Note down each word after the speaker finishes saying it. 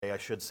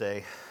Sunday, I should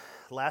say.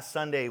 Last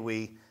Sunday,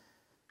 we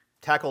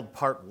tackled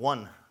part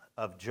 1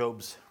 of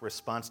Job's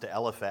response to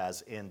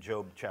Eliphaz in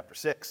Job chapter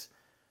 6.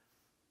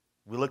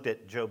 We looked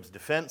at Job's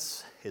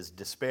defense, his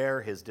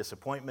despair, his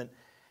disappointment,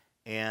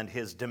 and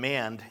his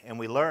demand, and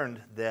we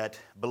learned that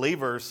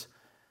believers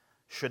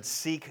should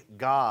seek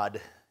God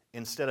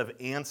instead of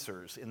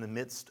answers in the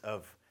midst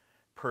of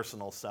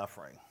personal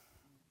suffering.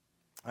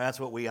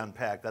 That's what we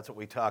unpacked. That's what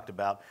we talked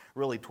about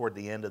really toward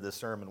the end of the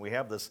sermon. We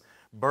have this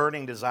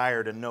burning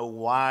desire to know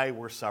why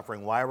we're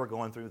suffering, why we're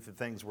going through the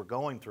things we're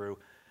going through,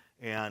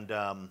 and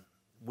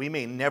we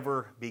may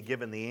never be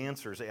given the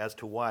answers as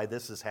to why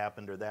this has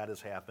happened or that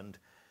has happened,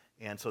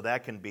 and so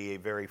that can be a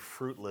very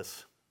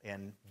fruitless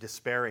and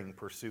despairing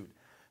pursuit.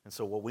 And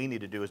so what we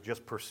need to do is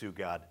just pursue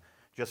God,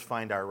 just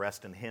find our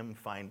rest in Him,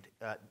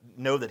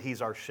 know that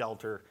He's our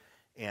shelter,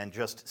 and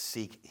just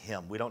seek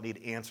Him. We don't need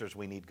answers,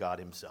 we need God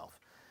Himself.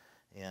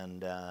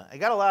 And I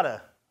got a lot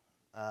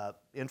of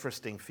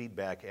interesting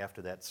feedback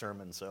after that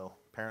sermon, so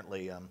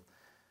apparently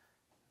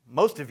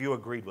most of you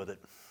agreed with it.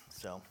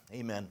 So,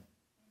 amen.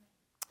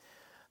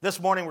 This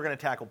morning we're going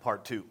to tackle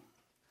part 2.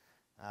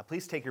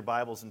 Please take your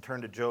Bibles and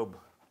turn to Job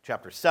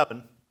chapter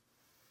 7.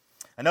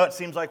 I know it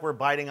seems like we're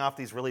biting off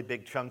these really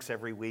big chunks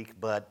every week,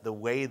 but the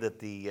way that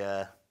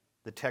the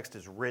text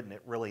is written,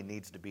 it really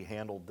needs to be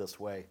handled this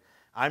way.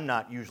 I'm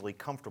not usually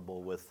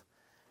comfortable with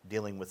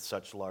dealing with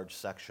such large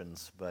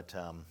sections, but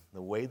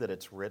the way that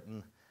it's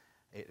written,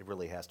 it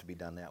really has to be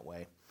done that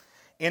way.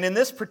 And in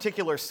this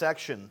particular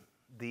section,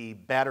 the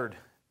battered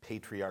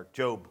patriarch,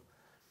 Job,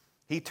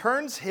 he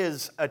turns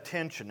his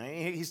attention,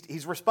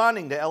 he's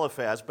responding to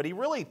Eliphaz, but he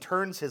really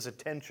turns his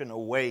attention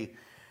away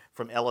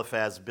from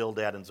Eliphaz,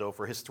 Bildad, and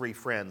Zophar, his 3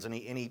 friends, and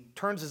he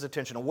turns his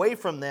attention away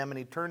from them, and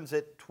he turns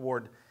it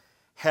toward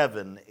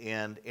heaven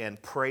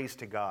and prays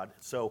to God.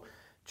 So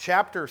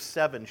chapter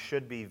 7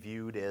 should be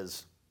viewed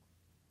as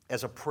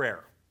a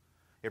prayer.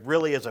 It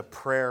really is a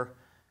prayer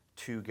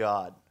to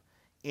God.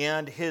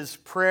 And his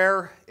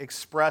prayer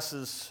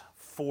expresses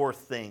 4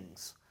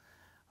 things.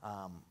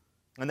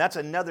 And that's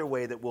another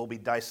way that we'll be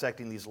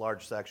dissecting these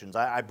large sections.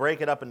 I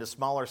break it up into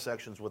smaller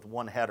sections with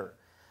one header.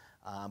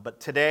 But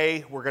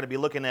today we're going to be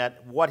looking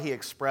at what he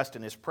expressed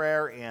in his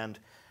prayer, and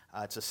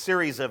it's a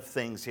series of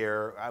things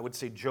here. I would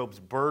say Job's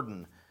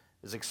burden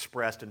is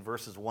expressed in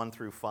verses 1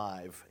 through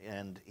 5,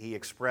 and he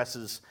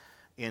expresses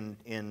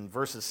in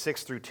verses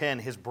 6 through 10,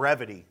 his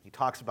brevity. He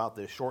talks about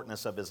the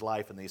shortness of his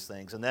life and these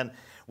things. And then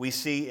we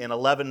see in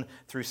 11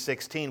 through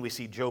 16, we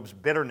see Job's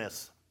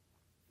bitterness.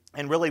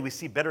 And really we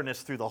see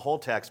bitterness through the whole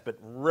text, but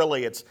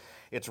really it's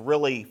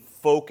really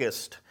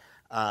focused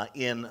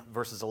in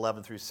verses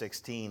 11 through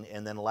 16.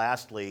 And then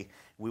lastly,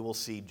 we will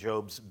see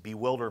Job's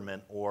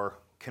bewilderment or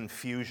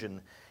confusion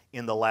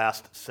in the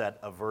last set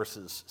of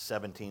verses,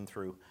 17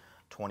 through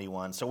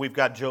 21. So we've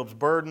got Job's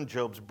burden,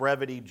 Job's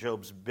brevity,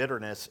 Job's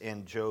bitterness,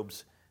 and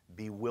Job's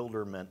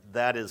bewilderment.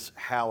 That is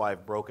how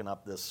I've broken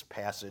up this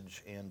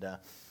passage. And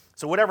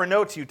so whatever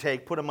notes you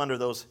take, put them under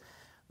those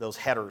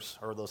headers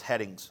or those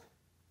headings.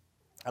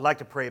 I'd like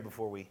to pray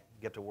before we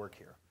get to work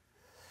here.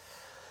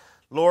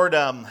 Lord,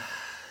 I've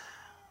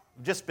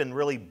just been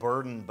really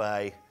burdened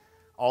by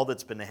all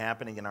that's been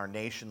happening in our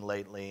nation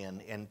lately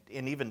and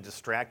even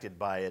distracted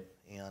by it.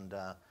 And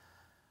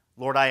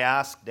Lord, I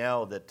ask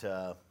now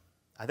that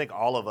I think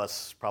all of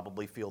us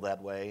probably feel that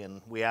way,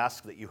 and we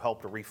ask that you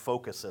help to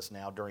refocus us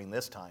now during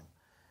this time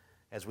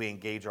as we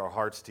engage our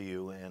hearts to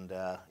you and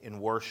in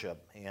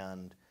worship.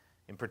 And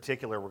in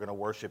particular, we're going to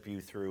worship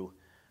you through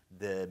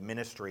the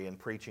ministry and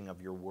preaching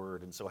of your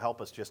word. And so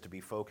help us just to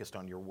be focused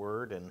on your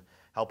word and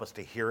help us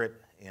to hear it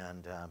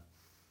and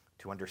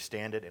to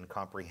understand it and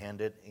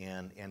comprehend it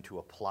and to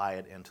apply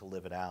it and to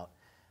live it out.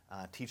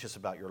 Teach us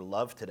about your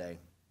love today.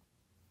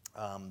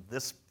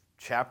 This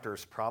chapter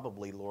is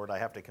probably, Lord, I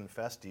have to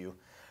confess to you,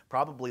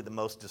 probably the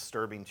most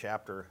disturbing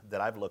chapter that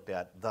I've looked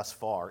at thus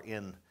far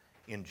in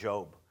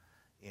Job.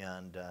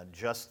 And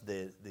just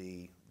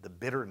the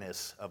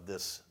bitterness of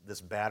this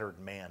battered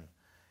man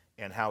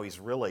and how he's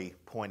really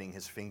pointing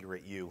his finger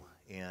at you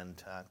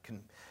and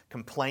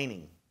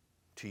complaining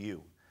to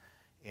you.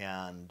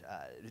 And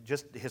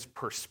just his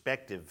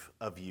perspective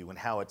of you and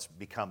how it's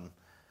become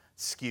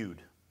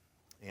skewed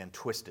and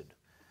twisted.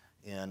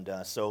 And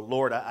so,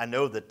 Lord, I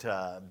know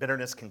that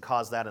bitterness can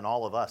cause that in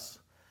all of us.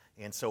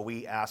 And so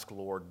we ask,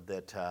 Lord,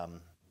 that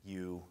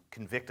you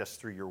convict us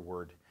through your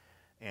word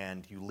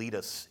and you lead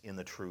us in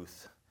the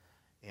truth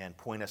and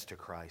point us to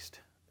Christ,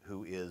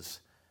 who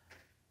is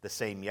the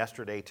same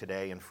yesterday,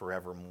 today, and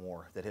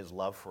forevermore, that his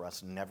love for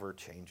us never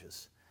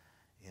changes.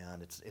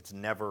 And it's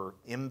never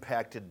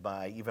impacted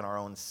by even our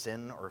own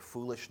sin or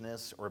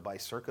foolishness or by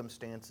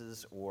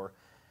circumstances or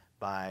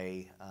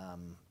by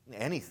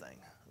anything,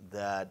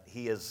 that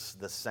he is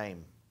the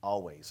same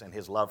always, and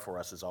his love for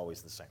us is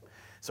always the same.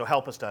 So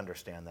help us to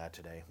understand that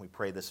today. We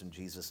pray this in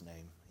Jesus'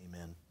 name.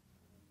 Amen.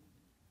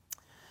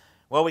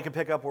 Well, we can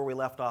pick up where we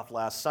left off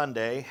last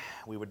Sunday.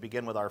 We would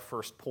begin with our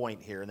first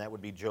point here, and that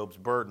would be Job's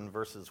burden,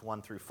 verses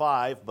 1 through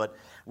 5, but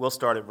we'll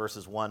start at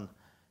verses 1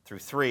 through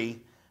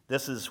 3.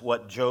 This is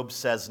what Job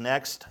says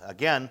next.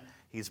 Again,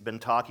 He's been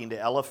talking to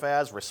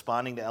Eliphaz,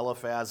 responding to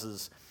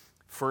Eliphaz's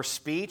first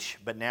speech,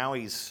 but now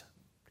he's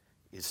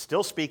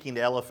still speaking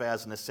to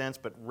Eliphaz in a sense,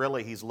 but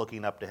really he's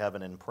looking up to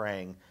heaven and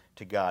praying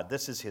to God.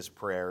 This is his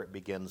prayer. It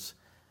begins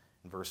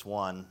in verse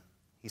 1.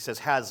 He says,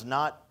 has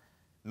not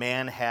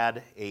man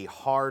a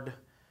hard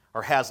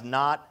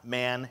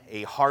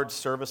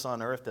service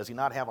on earth? Does he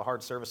not have a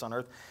hard service on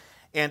earth?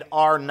 And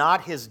are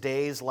not his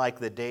days like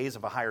the days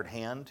of a hired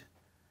hand?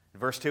 In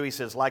verse 2 he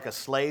says, like a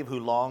slave who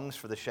longs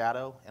for the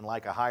shadow, and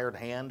like a hired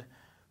hand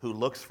who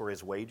looks for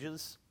his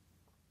wages.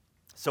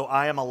 So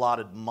I am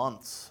allotted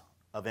months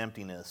of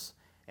emptiness,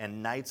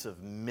 and nights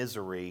of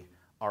misery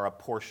are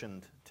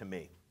apportioned to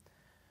me.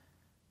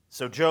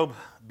 So Job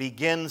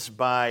begins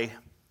by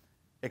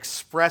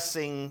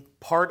expressing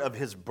part of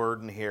his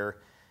burden here.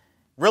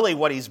 Really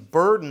what he's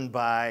burdened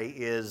by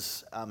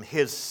is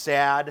his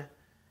sad,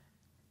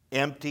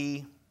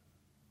 empty,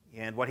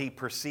 and what he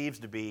perceives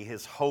to be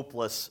his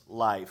hopeless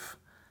life.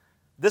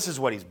 This is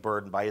what he's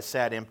burdened by, his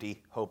sad,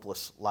 empty,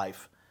 hopeless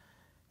life.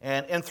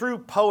 And through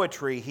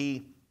poetry,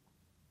 he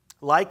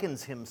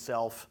likens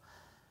himself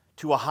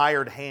to a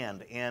hired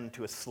hand and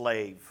to a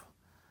slave.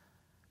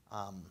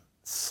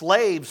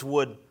 Slaves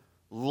would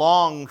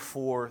long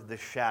for the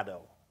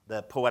shadow,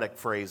 the poetic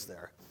phrase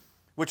there,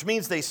 which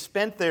means they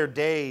spent their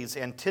days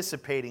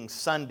anticipating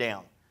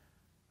sundown.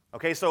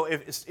 Okay, so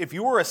if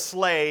you were a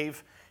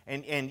slave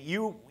and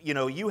you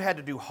had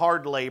to do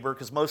hard labor,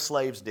 because most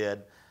slaves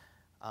did,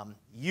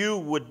 you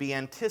would be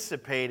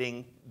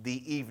anticipating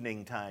the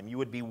evening time. You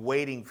would be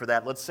waiting for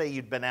that. Let's say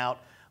you'd been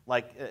out,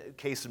 like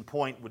case in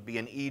point would be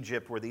in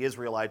Egypt where the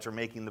Israelites are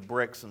making the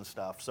bricks and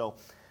stuff. So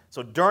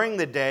during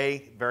the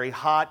day, very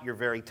hot, you're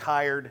very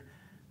tired,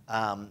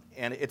 and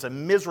it's a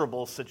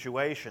miserable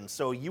situation.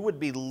 So you would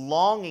be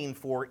longing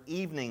for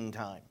evening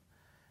time,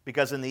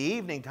 because in the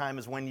evening time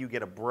is when you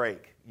get a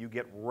break, you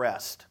get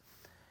rest.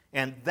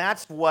 And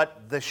that's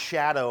what the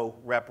shadow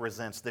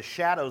represents. The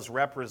shadows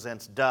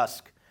represents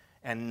dusk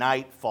and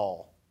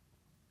nightfall.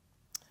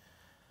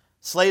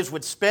 Slaves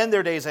would spend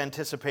their days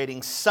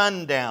anticipating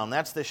sundown.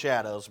 That's the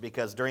shadows,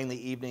 because during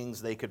the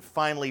evenings they could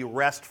finally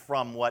rest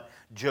from what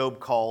Job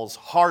calls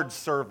hard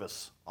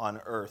service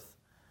on earth.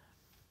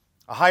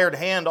 A hired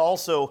hand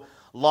also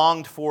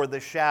longed for the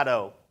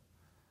shadow,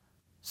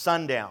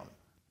 sundown,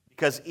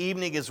 because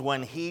evening is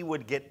when he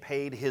would get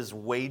paid his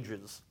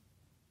wages.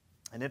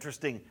 An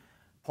interesting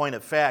point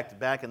of fact,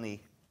 back in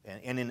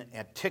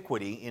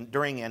antiquity,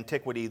 during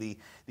antiquity,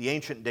 the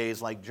ancient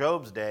days like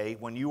Job's day,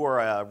 when you were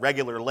a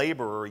regular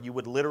laborer, you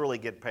would literally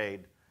get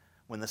paid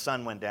when the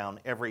sun went down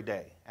every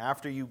day.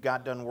 After you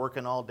got done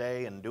working all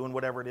day and doing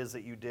whatever it is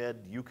that you did,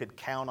 you could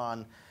count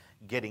on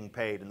getting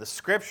paid. And the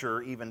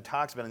scripture even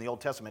talks about, in the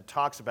Old Testament,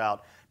 talks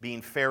about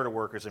being fair to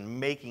workers and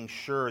making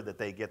sure that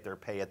they get their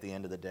pay at the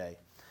end of the day.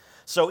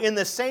 So in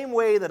the same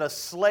way that a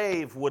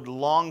slave would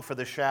long for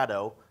the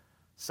shadow,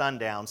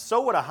 sundown,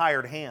 so would a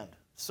hired hand.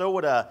 So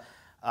would a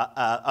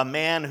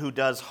man who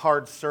does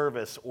hard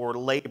service or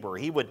labor.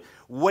 He would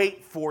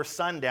wait for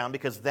sundown,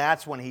 because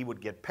that's when he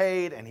would get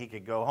paid and he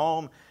could go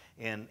home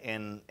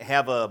and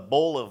have a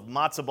bowl of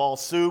matzo ball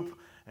soup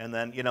and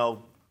then,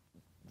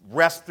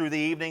 rest through the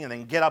evening and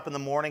then get up in the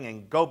morning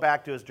and go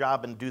back to his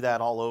job and do that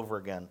all over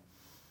again.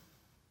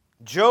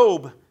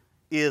 Job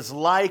is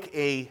like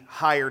a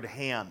hired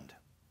hand.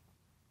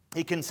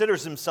 He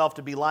considers himself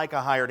to be like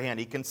a hired hand.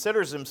 He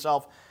considers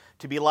himself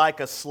to be like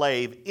a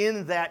slave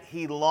in that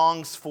he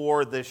longs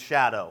for the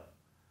shadow.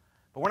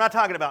 But we're not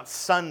talking about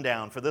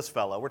sundown for this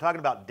fellow. We're talking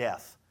about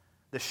death.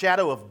 The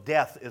shadow of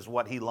death is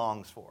what he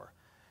longs for.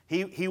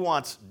 He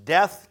wants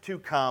death to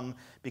come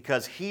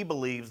because he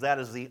believes that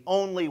is the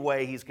only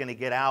way he's going to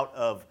get out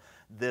of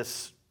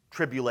this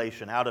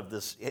tribulation, out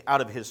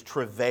of his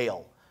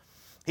travail.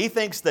 He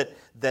thinks that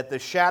the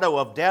shadow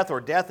of death, or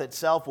death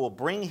itself, will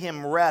bring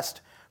him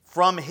rest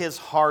from his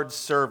hard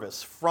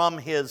service, from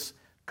his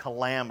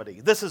calamity.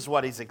 This is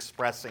what he's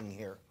expressing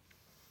here.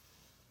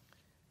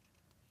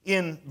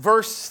 In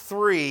verse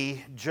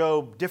 3,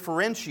 Job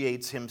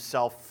differentiates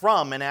himself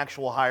from an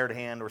actual hired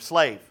hand or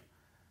slave.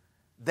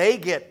 They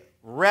get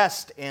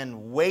rest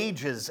and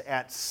wages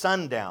at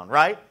sundown,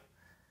 right?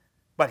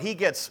 But he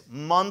gets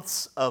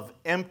months of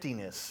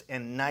emptiness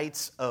and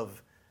nights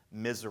of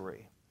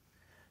misery.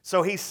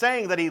 So he's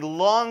saying that he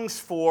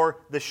longs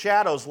for the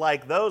shadows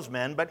like those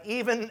men, but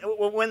even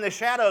when the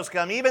shadows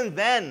come, even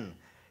then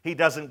he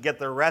doesn't get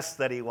the rest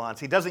that he wants.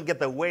 He doesn't get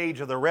the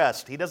wage of the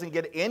rest. He doesn't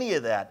get any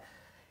of that.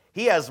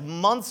 He has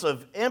months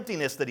of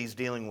emptiness that he's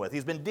dealing with.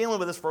 He's been dealing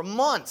with this for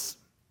months.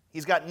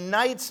 He's got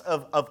nights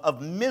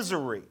of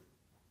misery.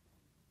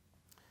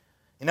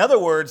 In other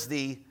words,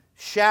 the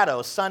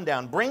shadow,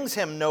 sundown, brings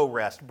him no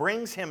rest,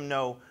 brings him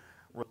no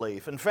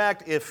relief. In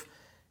fact, if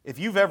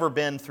you've ever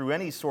been through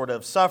any sort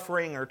of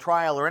suffering or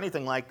trial or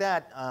anything like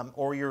that,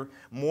 or you're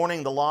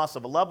mourning the loss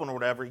of a loved one or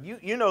whatever,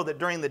 you know that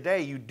during the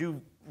day you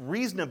do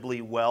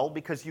reasonably well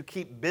because you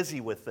keep busy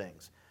with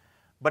things.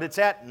 But it's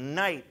at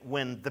night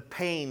when the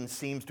pain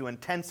seems to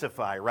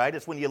intensify, right?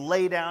 It's when you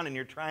lay down and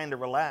you're trying to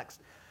relax.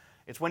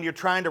 It's when you're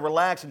trying to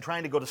relax and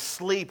trying to go to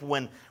sleep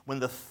when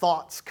the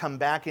thoughts come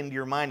back into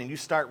your mind and you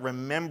start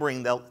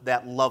remembering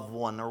that loved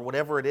one or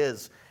whatever it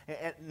is.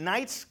 And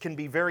nights can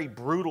be very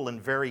brutal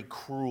and very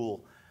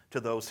cruel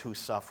to those who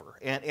suffer.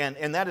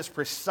 And that is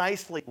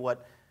precisely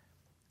what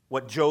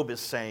Job is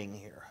saying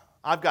here.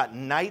 I've got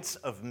nights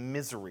of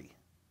misery.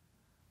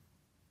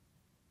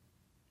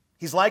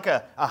 He's like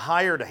a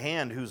hired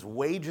hand whose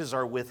wages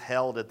are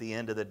withheld at the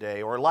end of the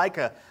day, or like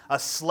a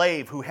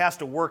slave who has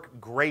to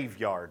work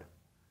graveyard.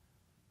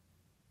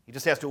 He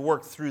just has to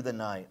work through the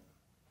night.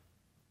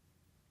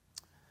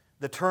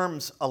 The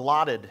terms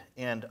allotted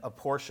and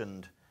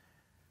apportioned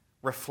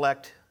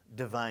reflect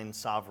divine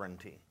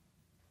sovereignty.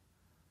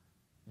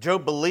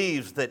 Job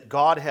believes that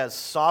God has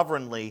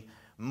sovereignly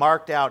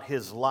marked out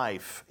his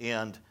life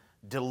and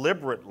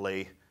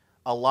deliberately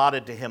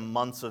allotted to him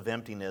months of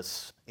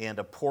emptiness and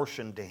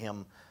apportioned to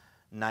him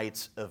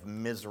nights of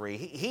misery.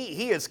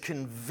 He is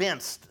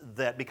convinced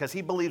that, because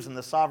he believes in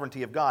the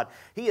sovereignty of God,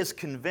 he is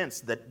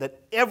convinced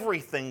that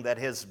everything that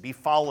has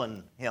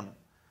befallen him,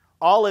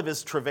 all of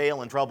his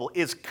travail and trouble,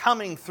 is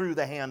coming through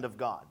the hand of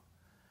God.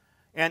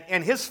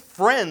 And his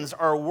friends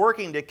are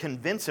working to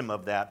convince him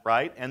of that,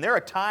 right? And they're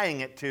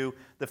tying it to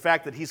the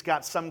fact that he's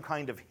got some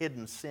kind of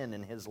hidden sin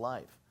in his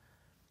life.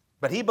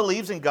 But he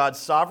believes in God's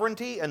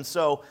sovereignty, and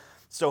so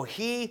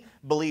he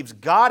believes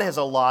God has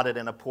allotted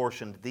and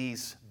apportioned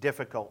these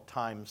difficult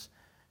times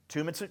to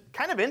him. It's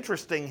kind of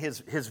interesting, his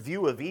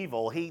view of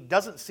evil. He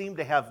doesn't seem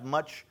to have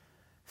much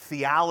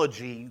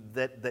theology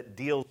that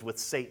deals with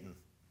Satan,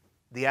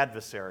 the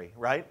adversary,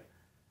 right?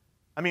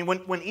 I mean,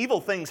 when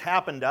evil things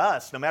happen to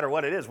us, no matter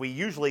what it is, we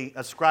usually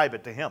ascribe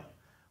it to him.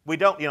 We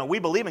don't, we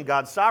believe in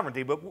God's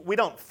sovereignty, but we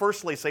don't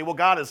firstly say, well,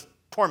 God is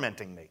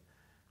tormenting me.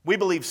 We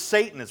believe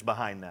Satan is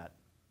behind that.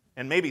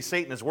 And maybe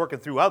Satan is working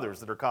through others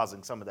that are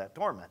causing some of that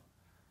torment.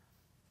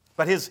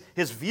 But his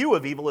view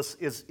of evil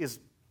is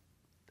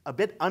a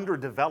bit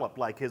underdeveloped,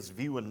 like his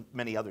view in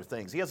many other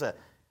things. He has a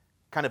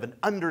kind of an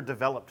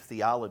underdeveloped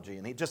theology.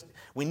 And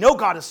we know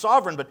God is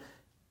sovereign, but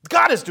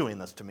God is doing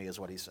this to me, is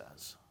what he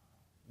says.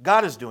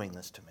 God is doing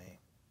this to me.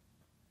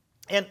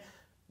 And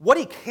what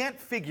he can't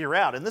figure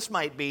out, and this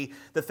might be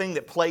the thing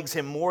that plagues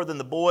him more than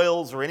the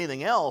boils or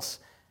anything else,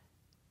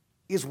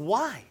 is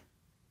why.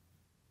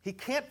 He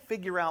can't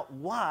figure out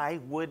why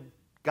would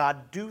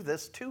God do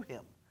this to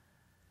him.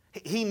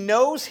 He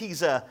knows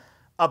he's a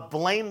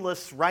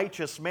blameless,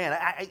 righteous man.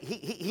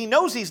 He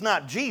knows he's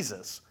not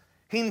Jesus.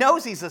 He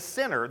knows he's a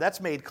sinner. That's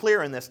made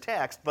clear in this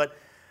text.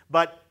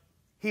 But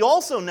he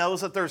also knows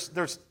that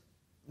there's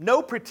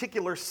no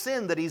particular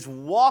sin that he's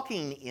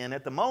walking in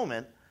at the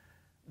moment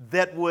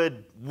that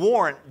would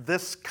warrant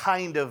this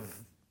kind of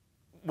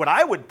what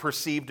I would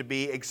perceive to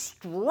be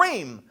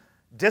extreme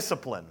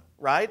discipline,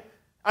 right?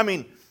 I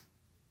mean,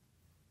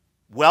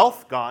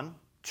 wealth gone,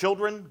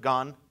 children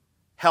gone,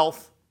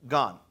 health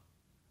gone.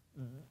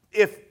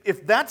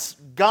 If that's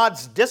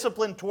God's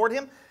discipline toward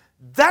him,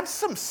 that's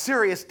some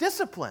serious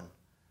discipline.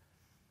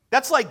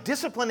 That's like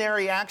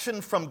disciplinary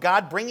action from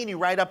God bringing you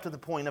right up to the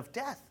point of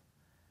death.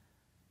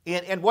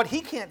 And what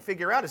he can't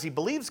figure out is he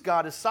believes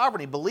God is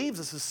sovereign. He believes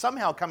this is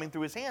somehow coming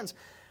through his hands,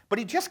 but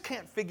he just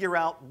can't figure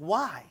out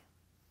why.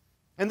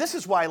 And this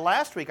is why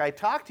last week I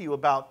talked to you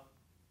about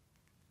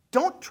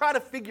don't try to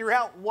figure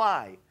out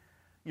why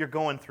you're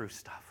going through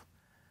stuff.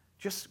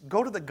 Just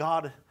go to the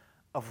God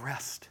of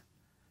rest.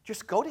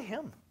 Just go to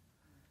him.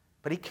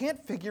 But he can't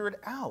figure it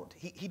out.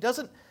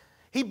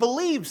 He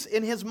believes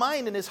in his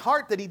mind and his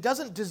heart that he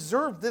doesn't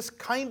deserve this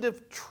kind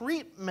of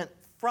treatment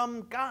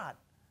from God.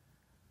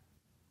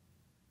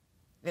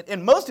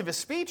 And most of his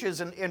speeches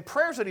and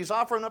prayers that he's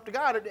offering up to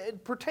God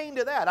it pertain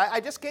to that. I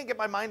just can't get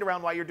my mind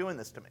around why you're doing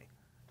this to me.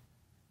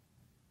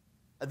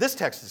 This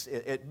text,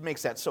 it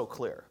makes that so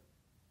clear.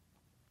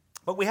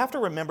 But we have to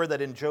remember that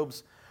in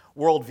Job's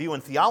worldview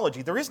and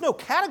theology, there is no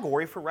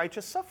category for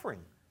righteous suffering.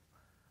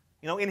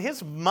 In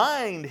his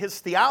mind, his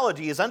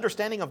theology, his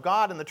understanding of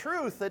God and the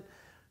truth, that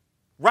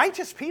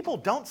righteous people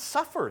don't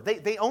suffer.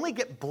 They only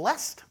get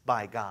blessed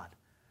by God.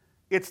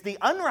 It's the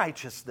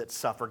unrighteous that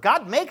suffer.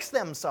 God makes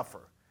them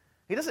suffer.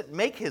 He doesn't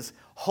make his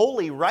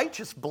holy,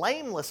 righteous,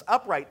 blameless,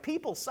 upright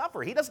people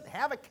suffer. He doesn't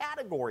have a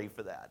category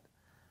for that.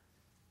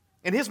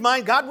 In his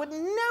mind, God would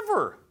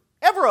never,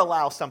 ever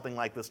allow something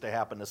like this to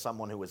happen to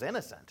someone who was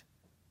innocent,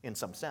 in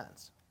some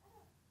sense.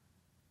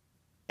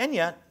 And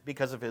yet,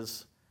 because of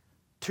his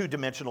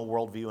two-dimensional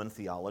worldview and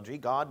theology,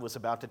 God was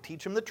about to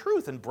teach him the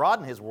truth and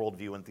broaden his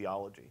worldview and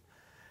theology.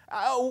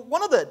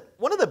 One of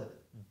the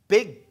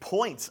big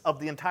points of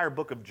the entire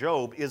book of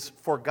Job is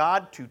for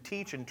God to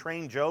teach and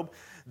train Job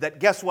that,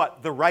 guess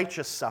what? The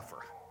righteous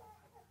suffer.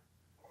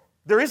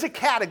 There is a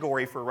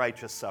category for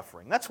righteous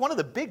suffering. That's one of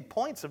the big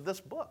points of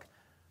this book.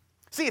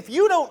 See, if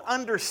you don't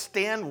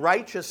understand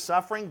righteous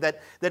suffering,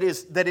 that it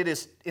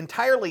is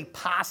entirely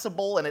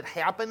possible and it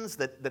happens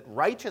that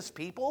righteous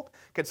people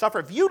can suffer,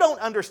 if you don't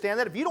understand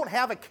that, if you don't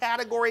have a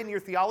category in your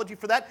theology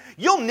for that,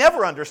 you'll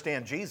never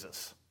understand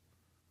Jesus.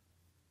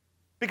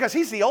 Because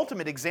he's the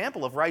ultimate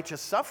example of righteous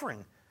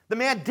suffering. The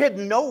man did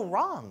no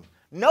wrong,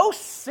 no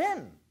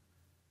sin.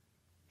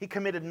 He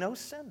committed no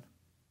sin.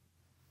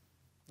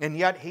 And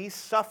yet he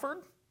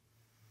suffered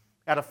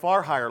at a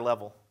far higher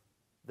level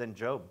than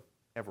Job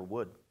ever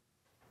would.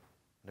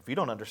 And if you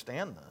don't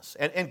understand this,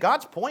 and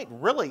God's point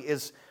really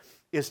is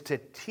to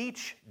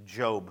teach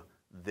Job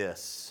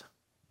this.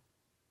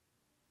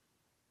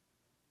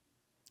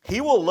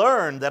 He will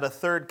learn that a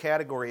third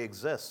category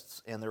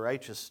exists, and the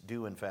righteous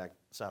do in fact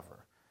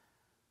suffer.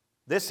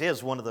 This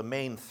is one of the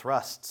main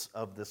thrusts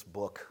of this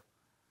book.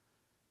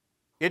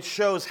 It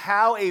shows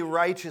how a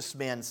righteous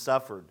man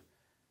suffered.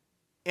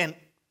 And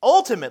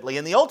ultimately,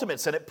 in the ultimate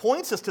sense, it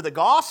points us to the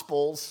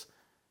Gospels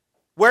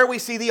where we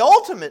see the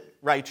ultimate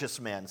righteous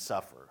man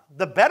suffer.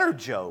 The better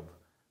Job,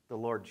 the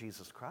Lord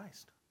Jesus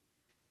Christ.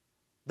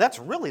 That's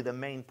really the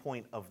main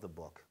point of the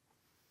book.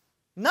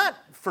 Not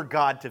for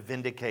God to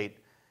vindicate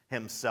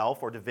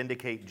himself or to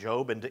vindicate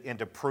Job and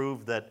to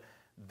prove that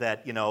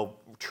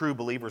true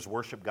believers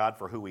worship God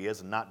for who he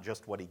is and not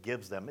just what he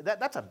gives them.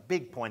 That's a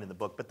big point in the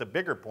book, but the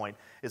bigger point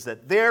is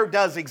that there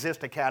does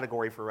exist a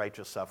category for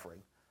righteous suffering.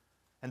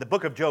 And the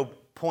book of Job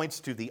points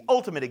to the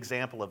ultimate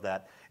example of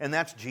that, and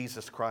that's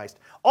Jesus Christ.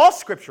 All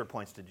Scripture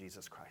points to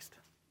Jesus Christ,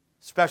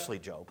 especially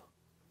Job.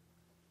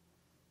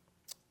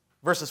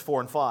 Verses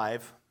 4 and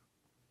 5,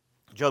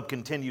 Job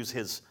continues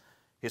his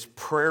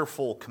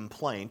prayerful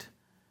complaint.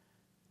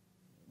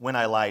 When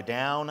I lie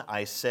down,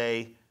 I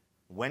say,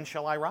 when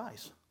shall I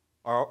rise?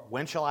 Or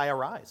when shall I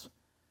arise?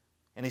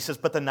 And he says,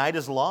 but the night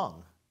is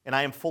long, and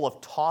I am full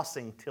of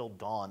tossing till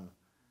dawn.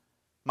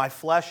 My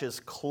flesh is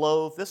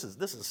clothed, this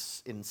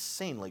is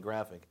insanely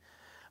graphic.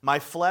 My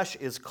flesh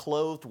is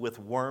clothed with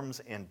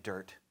worms and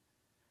dirt.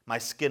 My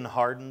skin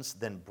hardens,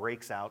 then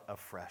breaks out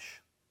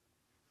afresh.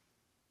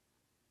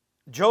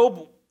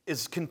 Job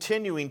is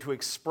continuing to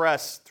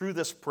express through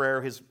this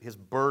prayer his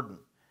burden.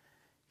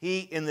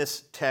 He, in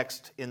this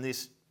text, in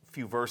these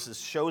few verses,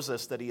 shows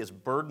us that he is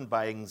burdened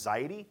by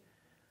anxiety,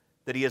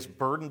 that he is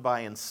burdened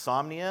by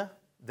insomnia,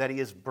 that he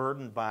is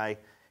burdened by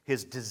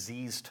his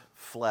diseased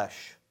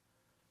flesh.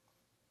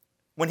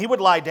 When he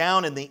would lie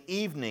down in the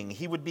evening,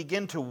 he would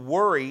begin to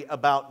worry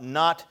about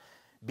not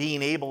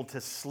being able to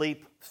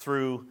sleep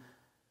through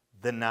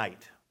the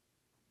night.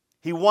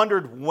 He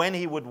wondered when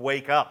he would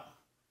wake up.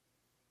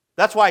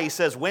 That's why he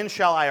says, when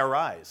shall I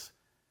arise?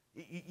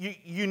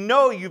 You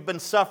know you've been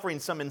suffering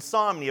some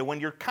insomnia when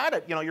you're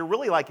you're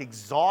really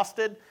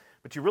exhausted,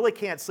 but you really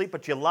can't sleep,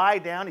 but you lie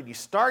down and you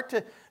start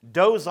to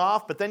doze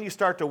off, but then you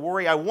start to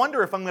worry, I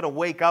wonder if I'm going to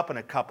wake up in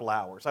a couple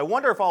hours. I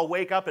wonder if I'll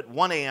wake up at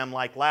 1 a.m.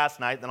 like last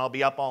night, then I'll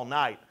be up all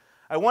night.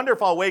 I wonder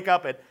if I'll wake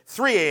up at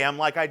 3 a.m.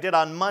 like I did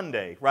on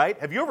Monday, right?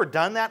 Have you ever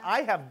done that?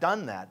 I have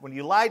done that. When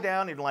you lie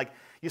down and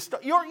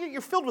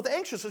you're filled with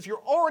anxiousness,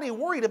 you're already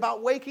worried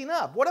about waking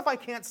up. What if I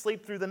can't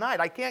sleep through the night?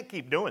 I can't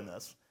keep doing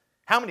this.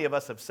 How many of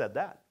us have said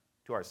that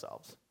to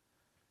ourselves?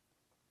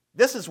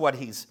 This is what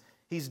he's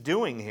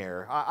doing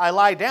here. I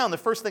lie down. The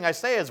first thing I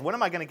say is, when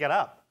am I going to get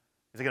up?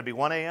 Is it going to be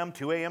 1 a.m.,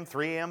 2 a.m.,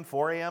 3 a.m.,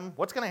 4 a.m.?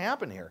 What's going to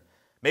happen here?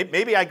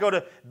 Maybe I go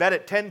to bed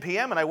at 10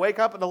 p.m. and I wake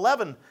up at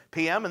 11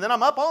 p.m. and then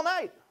I'm up all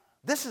night.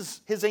 This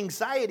is his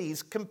anxiety.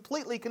 He's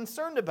completely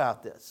concerned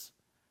about this.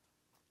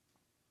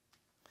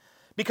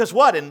 Because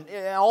what? In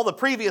all the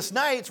previous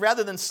nights,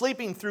 rather than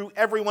sleeping through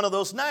every one of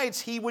those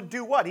nights, he would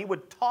do what? He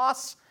would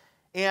toss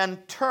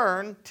and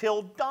turn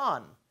till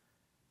dawn.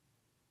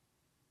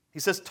 He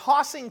says,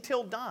 tossing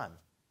till dawn.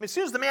 As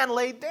soon as the man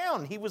laid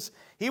down, he was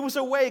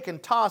awake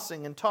and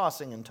tossing and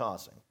tossing and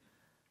tossing.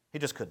 He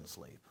just couldn't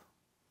sleep.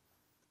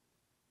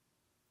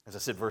 As I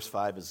said, verse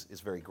 5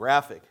 is very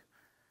graphic.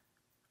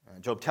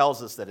 Job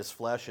tells us that his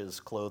flesh is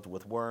clothed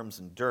with worms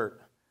and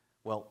dirt.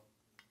 Well,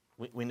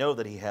 we know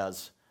that he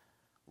has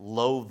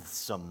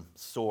loathsome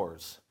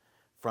sores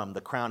from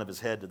the crown of his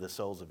head to the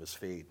soles of his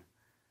feet.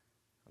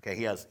 Okay,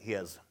 he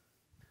has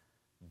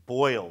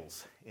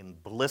boils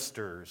and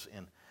blisters,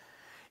 and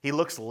he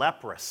looks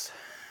leprous.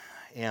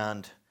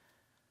 And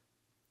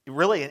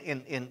really,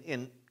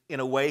 in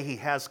a way, he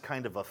has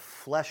kind of a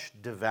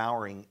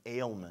flesh-devouring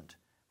ailment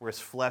where his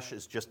flesh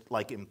is just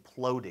like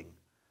imploding.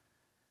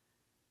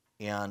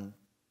 And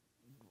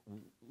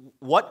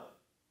what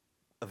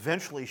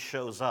eventually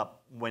shows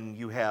up when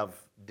you have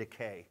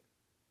decay?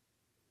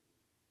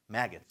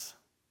 Maggots.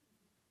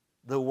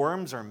 The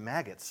worms are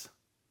maggots.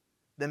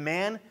 The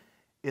man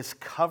is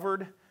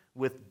covered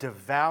with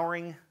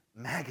devouring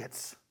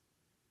maggots.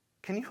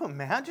 Can you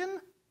imagine?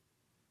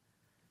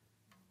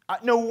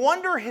 No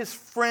wonder his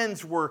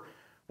friends were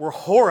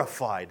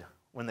horrified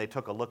when they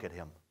took a look at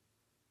him.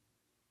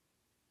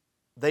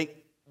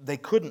 They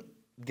couldn't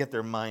get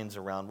their minds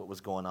around what was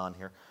going on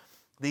here.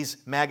 These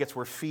maggots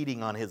were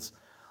feeding on his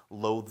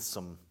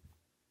loathsome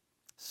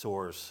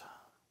sores.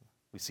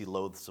 We see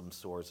loathsome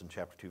sores in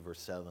chapter 2, verse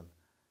 7.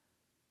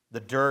 The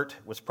dirt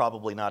was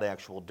probably not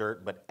actual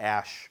dirt, but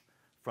ash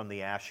from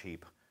the ash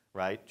heap,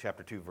 right?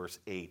 Chapter 2, verse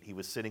 8. He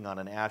was sitting on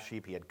an ash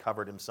heap. He had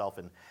covered himself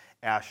in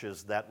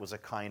ashes. That was a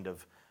kind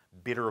of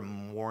bitter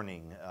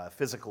mourning,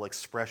 physical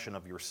expression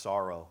of your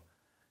sorrow.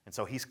 And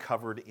so he's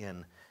covered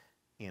in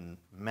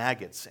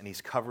maggots, and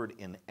he's covered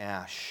in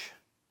ash.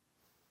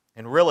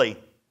 And really,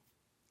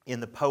 in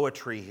the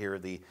poetry here,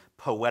 the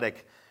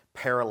poetic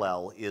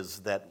parallel is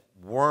that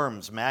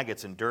worms,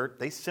 maggots, and dirt,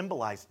 they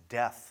symbolize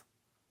death.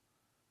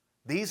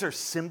 These are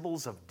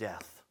symbols of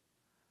death.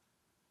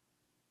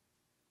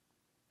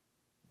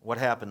 What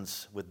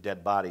happens with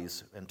dead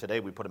bodies? And today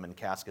we put them in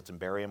caskets and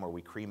bury them, or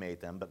we cremate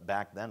them. But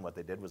back then what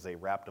they did was they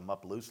wrapped them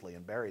up loosely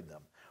and buried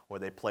them, or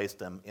they placed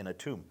them in a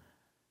tomb.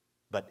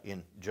 But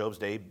in Job's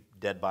day,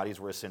 dead bodies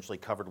were essentially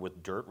covered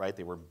with dirt, right?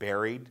 They were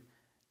buried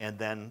and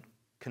then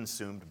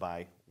consumed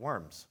by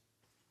worms.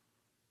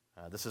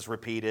 This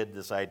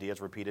idea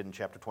is repeated in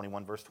chapter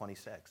 21, verse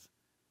 26.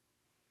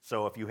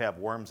 So if you have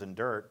worms and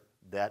dirt,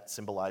 that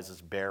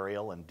symbolizes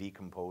burial and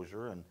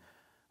decomposure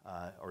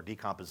or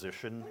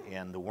decomposition,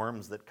 and the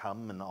worms that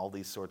come and all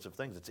these sorts of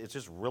things. It's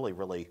just really,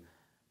 really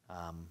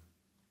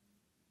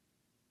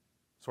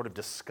sort of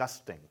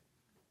disgusting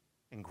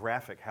and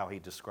graphic how he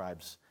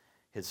describes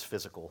his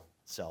physical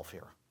self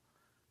here.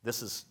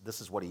 This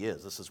is what he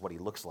is. This is what he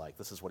looks like.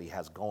 This is what he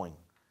has going.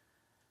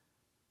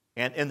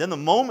 And then the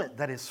moment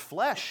that his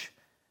flesh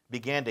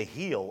began to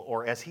heal,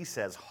 or as he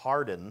says,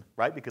 harden,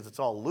 right? Because it's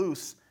all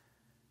loose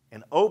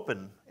and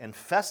open and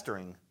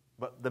festering.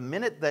 But the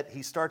minute that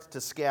he starts to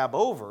scab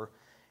over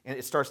and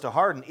it starts to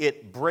harden,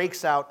 it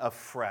breaks out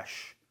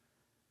afresh.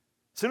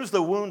 As soon as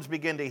the wounds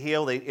begin to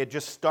heal, it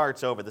just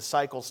starts over. The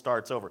cycle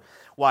starts over.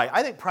 Why?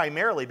 I think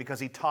primarily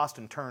because he tossed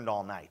and turned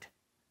all night.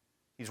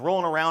 He's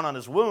rolling around on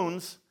his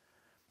wounds.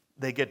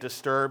 They get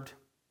disturbed.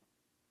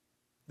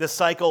 The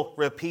cycle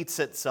repeats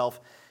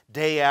itself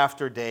day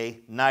after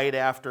day, night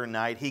after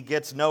night. He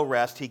gets no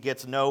rest. He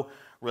gets no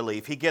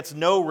relief. He gets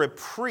no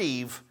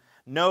reprieve,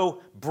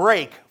 no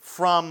break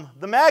from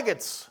the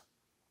maggots.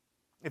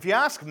 If you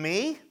ask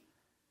me,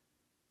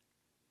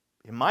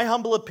 in my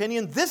humble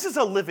opinion, this is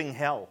a living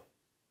hell.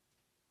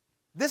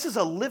 This is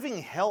a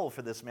living hell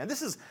for this man.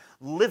 This is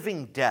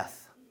living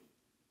death.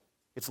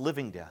 It's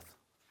living death.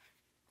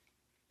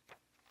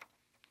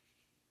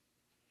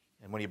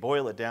 And when you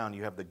boil it down,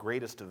 you have the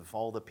greatest of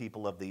all the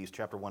people of these,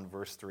 chapter 1,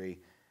 verse 3.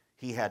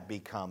 He had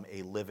become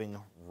a living,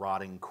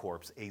 rotting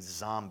corpse, a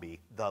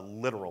zombie, the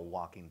literal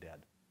Walking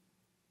Dead.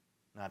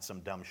 Not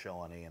some dumb show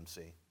on AMC.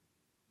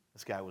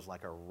 This guy was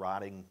like a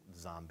rotting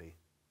zombie.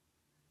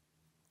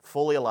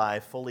 Fully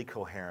alive, fully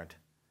coherent,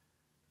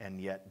 and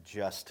yet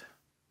just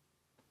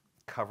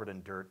covered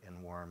in dirt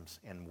and worms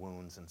and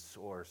wounds and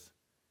sores.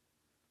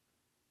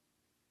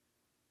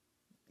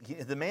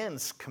 The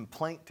man's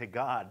complaint to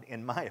God,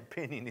 in my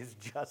opinion, is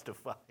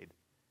justified.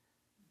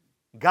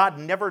 God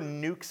never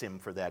nukes him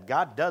for that.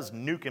 God does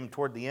nuke him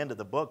toward the end of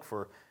the book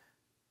for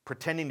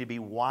pretending to be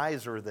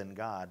wiser than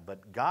God,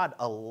 but God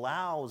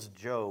allows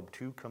Job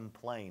to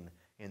complain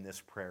in this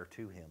prayer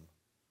to him,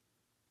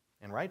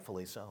 and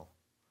rightfully so.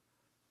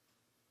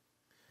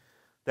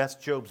 That's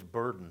Job's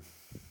burden,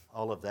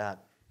 all of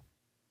that.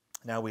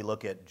 Now we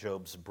look at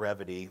Job's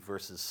brevity,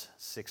 verses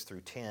 6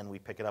 through 10. We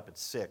pick it up at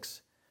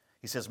 6.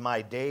 He says,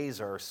 "My days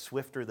are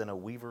swifter than a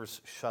weaver's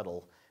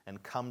shuttle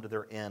and come to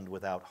their end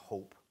without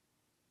hope."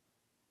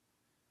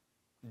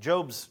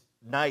 Job's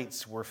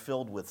nights were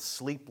filled with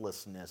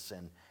sleeplessness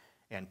and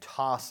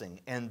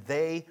tossing, and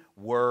they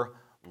were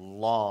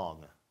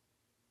long.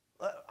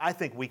 I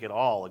think we could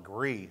all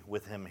agree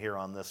with him here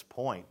on this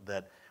point,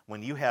 that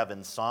when you have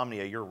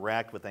insomnia, you're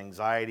racked with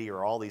anxiety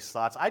or all these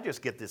thoughts. I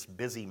just get this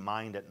busy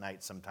mind at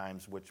night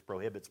sometimes, which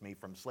prohibits me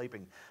from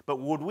sleeping. But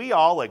would we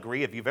all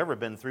agree, if you've ever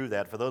been through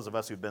that, for those of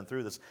us who've been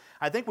through this,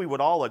 I think we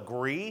would all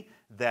agree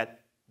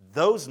that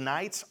those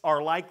nights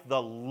are like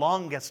the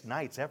longest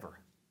nights ever.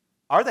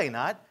 Are they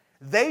not?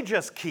 They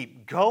just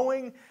keep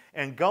going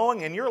and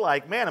going, and you're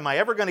like, man, am I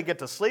ever going to get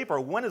to sleep, or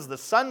when is the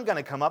sun going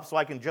to come up so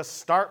I can just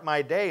start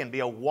my day and be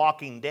a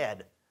walking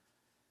dead?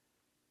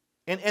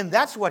 And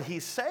that's what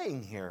he's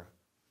saying here.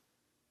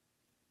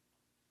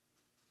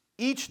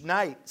 Each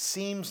night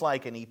seems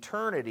like an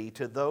eternity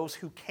to those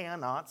who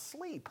cannot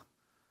sleep,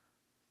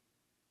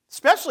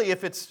 especially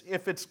if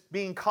it's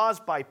being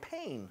caused by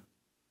pain.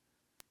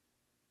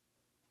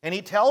 And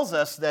he tells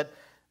us that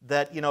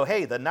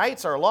hey, the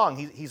nights are long.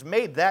 He's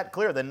made that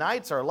clear. The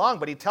nights are long,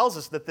 but he tells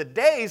us that the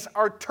days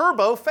are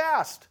turbo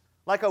fast,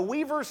 like a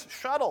weaver's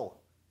shuttle.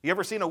 You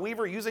ever seen a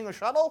weaver using a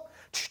shuttle?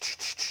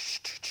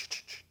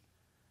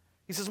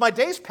 He says, my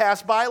days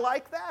pass by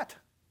like that.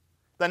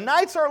 The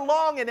nights are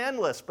long and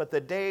endless, but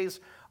the days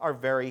are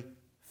very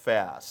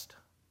fast.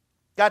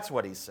 That's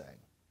what he's saying.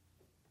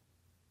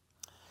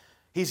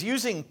 He's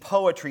using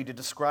poetry to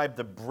describe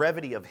the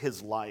brevity of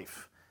his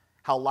life,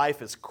 how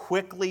life is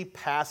quickly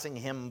passing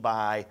him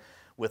by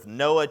with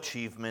no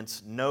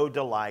achievements, no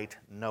delight,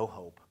 no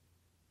hope.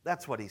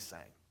 That's what he's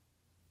saying.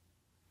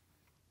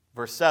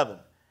 Verse 7,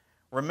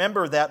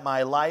 remember that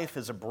my life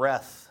is a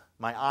breath.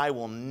 My eye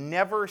will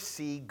never again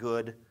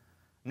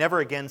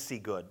see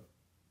good.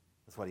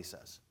 That's what he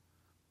says.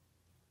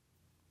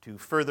 To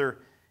further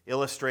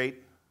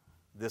illustrate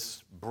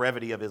this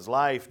brevity of his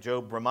life,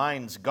 Job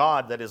reminds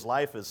God that his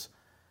life is,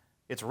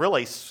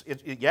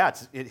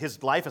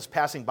 his life is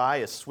passing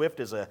by as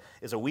swift as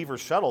a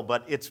weaver's shuttle,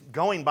 but it's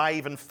going by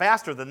even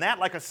faster than that,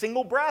 like a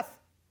single breath.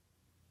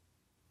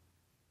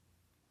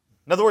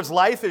 In other words,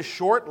 life is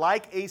short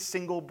like a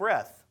single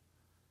breath.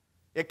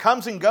 It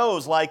comes and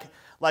goes like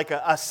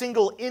a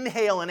single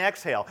inhale and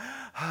exhale.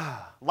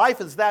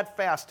 Life is that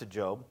fast to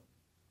Job.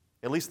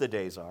 At least the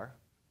days are.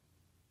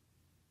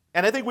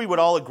 And I think we would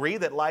all agree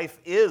that life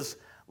is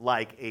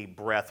like a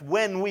breath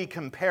when we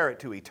compare it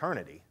to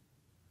eternity.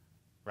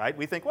 Right?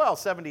 We think, well,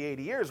 70,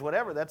 80 years,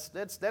 whatever, that's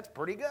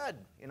pretty good.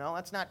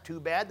 That's not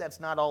too bad. That's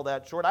not all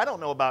that short. I don't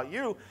know about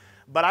you,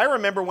 but I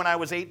remember when I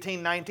was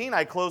 18, 19,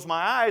 I closed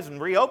my eyes and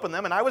reopened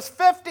them, and I was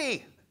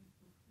 50.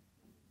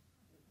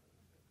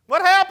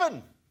 What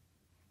happened?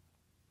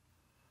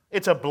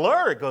 It's a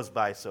blur. It goes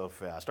by so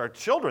fast. Our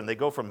children, they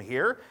go from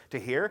here to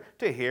here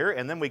to here,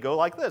 and then we go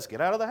like this. Get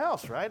out of the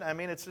house, right? I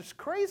mean, it's just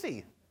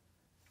crazy.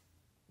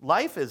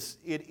 Life is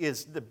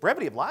the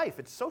brevity of life.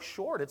 It's so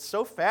short. It's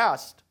so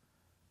fast.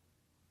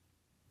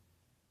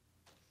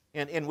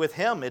 And with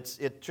him, it's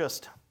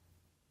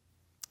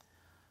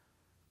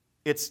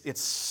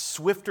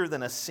swifter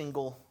than a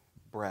single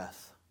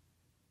breath.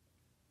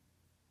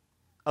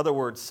 Other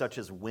words such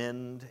as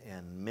wind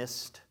and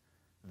mist,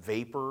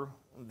 vapor,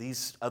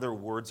 these other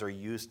words are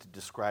used to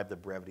describe the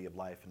brevity of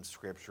life in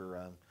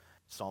Scripture.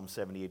 Psalm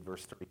 78,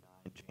 verse 39,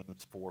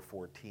 James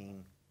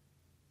 4:14.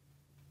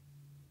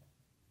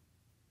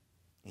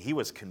 He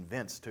was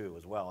convinced, too,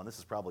 as well, and this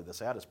is probably the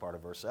saddest part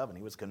of verse 7.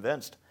 He was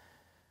convinced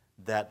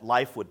that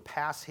life would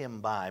pass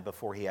him by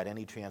before he had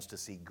any chance to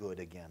see good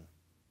again.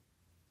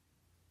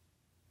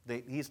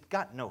 He's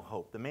got no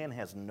hope. The man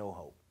has no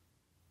hope.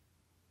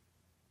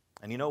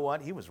 And you know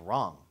what? He was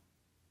wrong.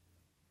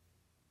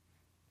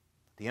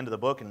 At the end of the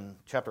book, in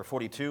chapter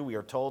 42, we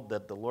are told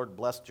that the Lord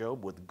blessed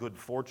Job with good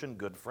fortune,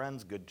 good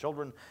friends, good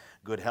children,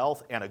 good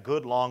health, and a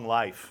good long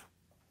life.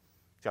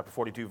 Chapter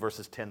 42,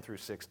 verses 10 through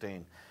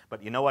 16.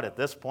 But you know what? At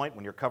this point,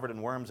 when you're covered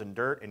in worms and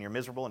dirt, and you're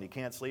miserable, and you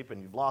can't sleep,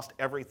 and you've lost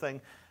everything,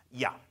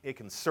 yeah, it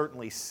can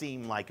certainly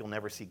seem like you'll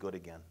never see good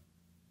again.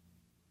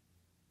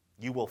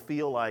 You will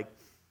feel like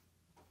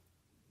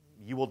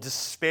you will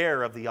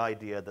despair of the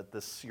idea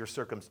that your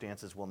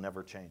circumstances will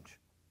never change.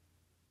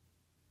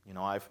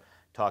 I've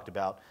talked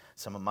about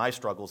some of my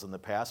struggles in the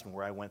past and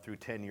where I went through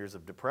 10 years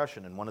of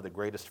depression, and one of the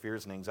greatest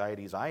fears and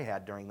anxieties I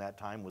had during that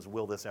time was,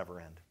 will this ever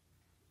end?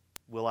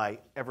 Will I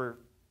ever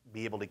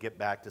be able to get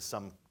back to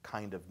some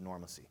kind of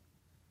normalcy?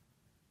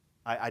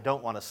 I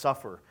don't want to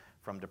suffer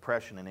from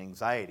depression and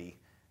anxiety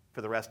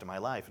for the rest of my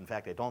life. In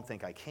fact, I don't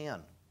think I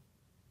can.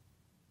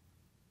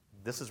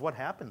 This is what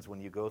happens when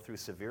you go through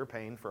severe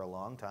pain for a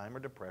long time, or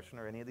depression,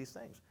 or any of these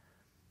things.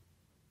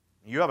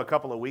 You have a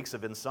couple of weeks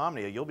of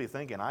insomnia, you'll be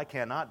thinking, I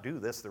cannot do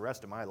this the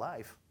rest of my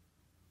life.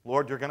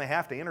 Lord, you're going to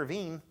have to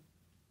intervene.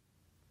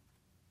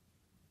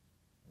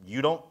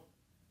 You don't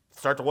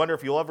start to wonder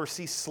if you'll ever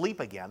see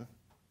sleep again.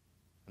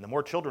 And the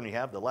more children you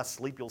have, the less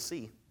sleep you'll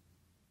see.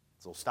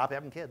 So stop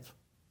having kids,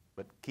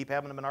 but keep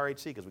having them in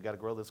RHC because we've got to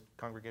grow this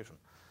congregation.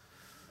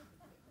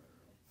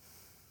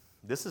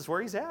 This is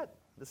where he's at.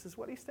 This is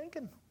what he's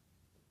thinking.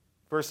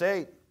 Verse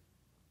 8,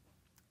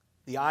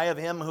 the eye of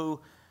him who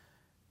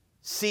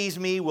sees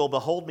me will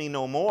behold me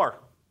no more.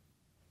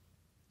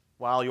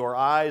 While your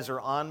eyes are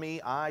on me,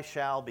 I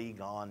shall be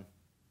gone.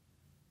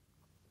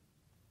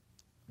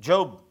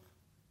 Job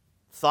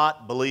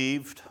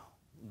believed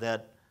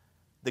that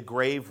the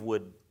grave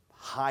would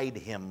hide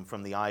him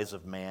from the eyes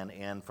of man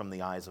and from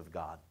the eyes of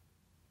God.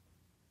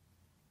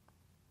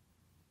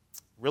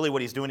 Really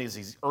what he's doing is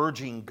he's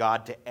urging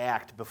God to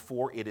act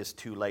before it is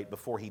too late,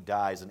 before he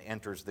dies and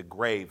enters the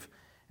grave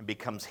and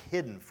becomes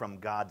hidden from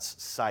God's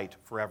sight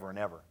forever and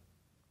ever.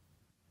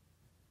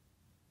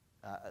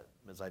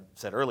 As I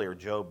said earlier,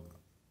 Job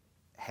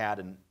had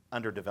an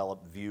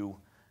underdeveloped view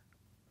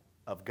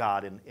of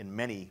God in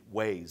many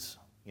ways.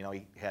 He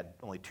had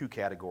only two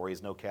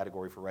categories, no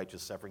category for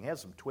righteous suffering. He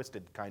has some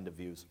twisted kind of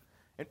views.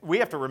 And we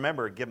have to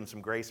remember, give him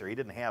some grace here. He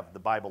didn't have the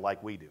Bible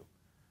like we do.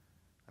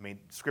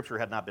 Scripture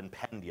had not been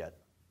penned yet.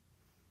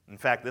 In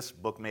fact, this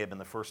book may have been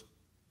the first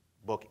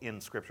book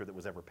in Scripture that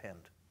was ever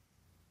penned.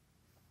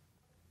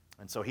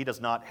 And so he does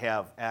not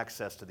have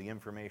access to the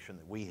information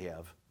that we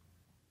have.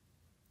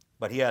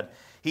 But he had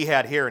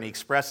here, and he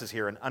expresses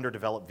here, an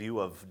underdeveloped view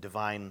of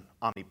divine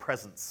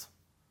omnipresence.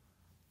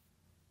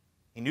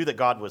 He knew that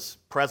God was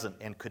present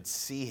and could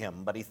see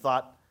him, but he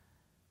thought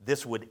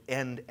this would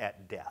end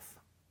at death.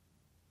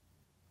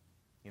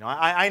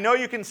 I know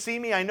you can see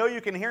me, I know you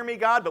can hear me,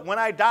 God, but when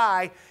I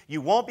die,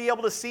 you won't be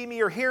able to see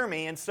me or hear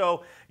me, and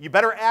so you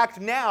better act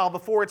now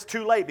before it's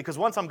too late, because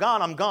once I'm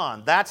gone, I'm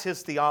gone. That's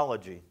his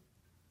theology.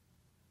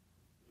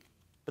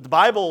 But the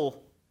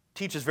Bible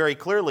teaches very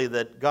clearly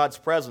that God's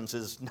presence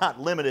is not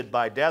limited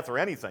by death or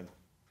anything.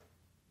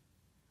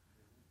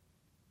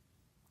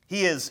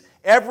 He is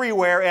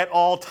everywhere at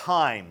all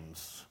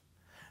times.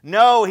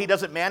 No, he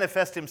doesn't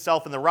manifest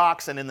himself in the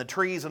rocks and in the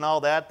trees and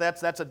all that.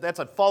 That's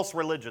a false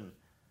religion.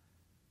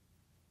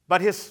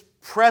 But his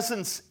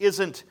presence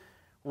isn't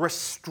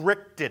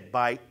restricted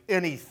by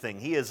anything.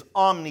 He is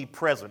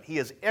omnipresent. He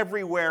is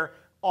everywhere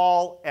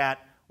all at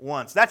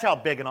once. That's how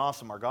big and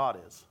awesome our God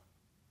is.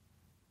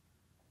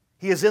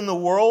 He is in the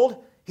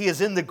world. He is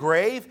in the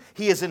grave.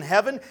 He is in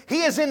heaven.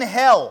 He is in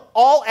hell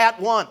all at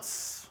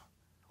once.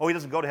 Oh, he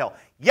doesn't go to hell.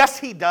 Yes,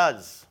 he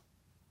does.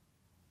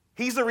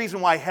 He's the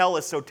reason why hell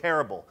is so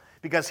terrible.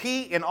 Because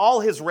he, in all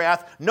his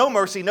wrath, no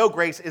mercy, no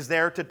grace, is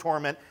there to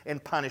torment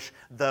and punish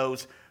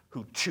those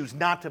who choose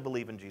not to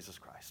believe in Jesus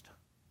Christ.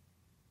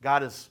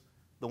 God is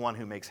the one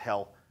who makes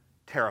hell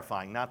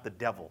terrifying, not the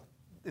devil.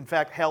 In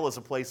fact, hell is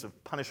a place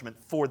of punishment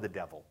for the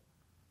devil.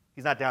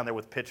 He's not down there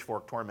with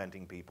pitchfork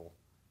tormenting people,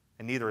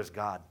 and neither is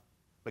God.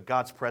 But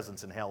God's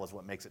presence in hell is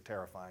what makes it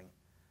terrifying.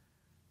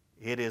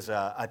 It is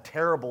a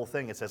terrible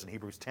thing, it says in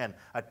Hebrews 10,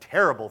 a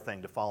terrible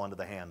thing to fall into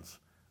the hands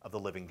of the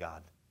living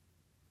God.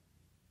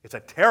 It's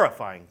a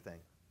terrifying thing.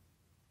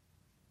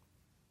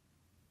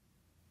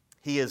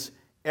 He is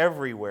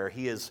everywhere.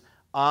 He is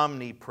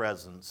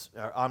omnipresent.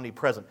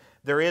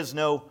 There is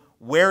no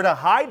where to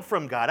hide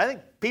from God. I think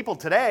people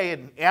today,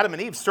 and Adam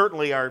and Eve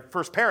certainly, our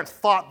first parents,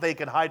 thought they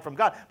could hide from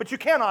God. But you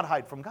cannot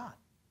hide from God.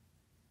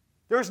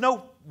 There is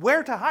no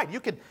where to hide. You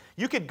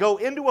could go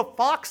into a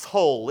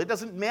foxhole. It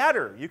doesn't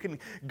matter. You can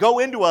go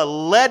into a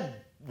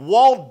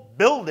lead-walled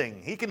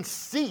building. He can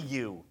see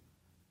you.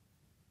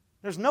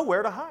 There's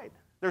nowhere to hide.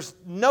 There's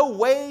no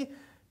way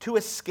to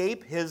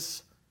escape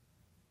his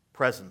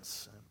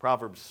presence.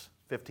 Proverbs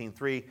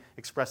 15:3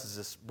 expresses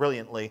this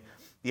brilliantly.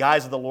 The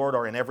eyes of the Lord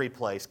are in every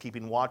place,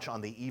 keeping watch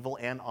on the evil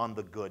and on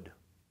the good.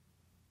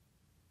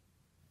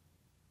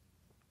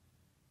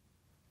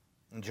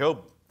 And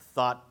Job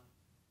thought,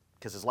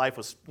 because his life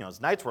was,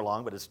 his nights were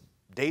long, but his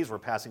days were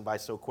passing by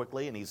so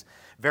quickly, and he's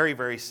very,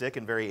 very sick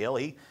and very ill,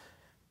 he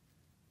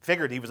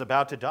figured he was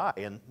about to die,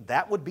 and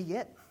that would be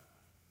it.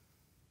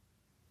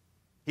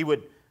 He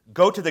would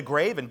go to the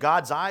grave, and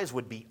God's eyes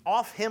would be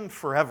off him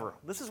forever.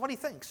 This is what he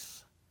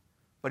thinks.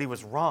 But he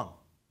was wrong.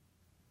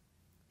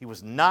 He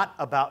was not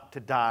about to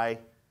die.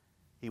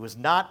 He was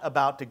not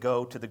about to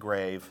go to the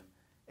grave.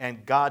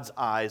 And God's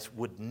eyes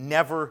would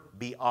never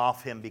be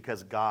off him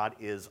because God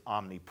is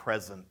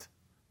omnipresent.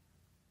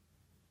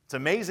 It's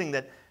amazing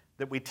that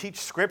we teach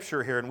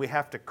Scripture here and we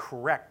have to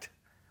correct.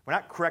 We're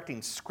not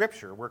correcting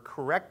Scripture. We're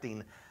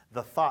correcting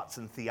the thoughts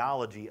and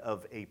theology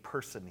of a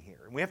person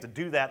here. And we have to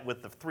do that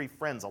with the three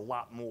friends a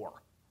lot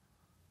more.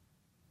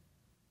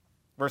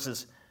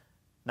 Verses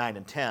 9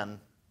 and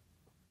 10,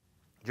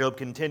 Job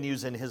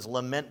continues in his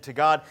lament to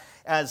God.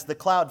 As the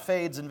cloud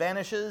fades and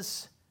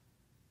vanishes,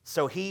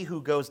 so he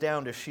who goes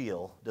down to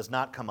Sheol does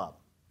not come up.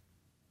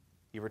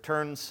 He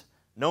returns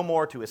no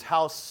more to his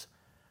house,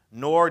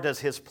 nor does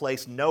his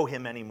place know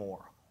him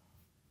anymore.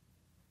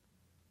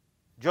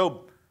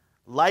 Job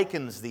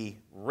likens the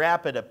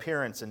rapid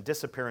appearance and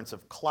disappearance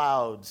of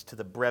clouds to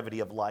the brevity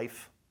of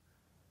life.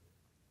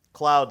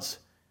 Clouds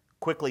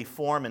quickly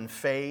form and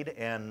fade,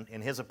 and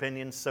in his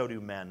opinion, so do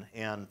men.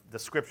 And the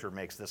Scripture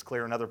makes this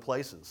clear in other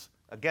places.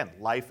 Again,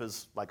 life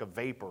is like a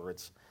vapor.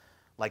 It's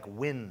like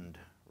wind,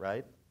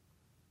 right?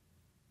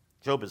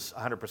 Job is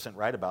 100%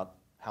 right about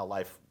how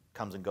life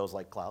comes and goes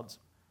like clouds.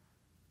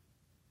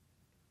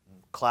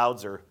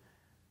 Clouds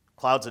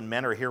and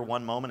men are here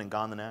one moment and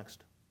gone the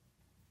next.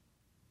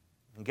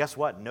 And guess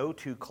what? No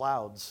two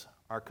clouds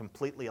are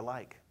completely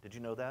alike. Did you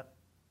know that?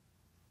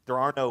 There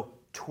are no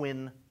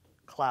twin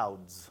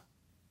clouds.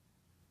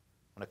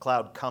 When a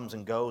cloud comes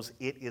and goes,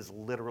 it is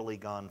literally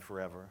gone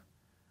forever.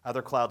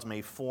 Other clouds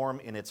may form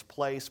in its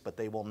place, but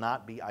they will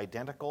not be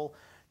identical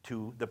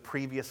to the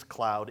previous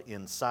cloud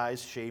in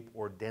size, shape,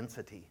 or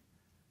density.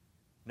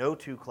 No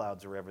two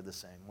clouds are ever the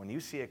same. When you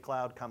see a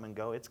cloud come and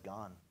go, it's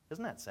gone.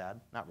 Isn't that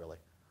sad? Not really.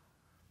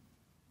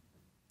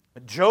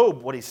 But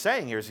Job, what he's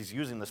saying here is he's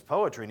using this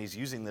poetry and he's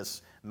using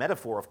this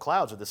metaphor of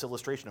clouds or this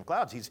illustration of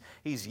clouds.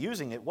 He's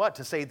using it, what?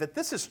 To say that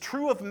this is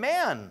true of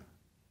man.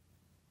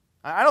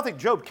 I don't think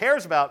Job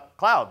cares about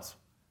clouds.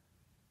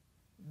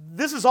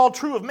 This is all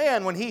true of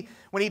man. When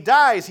he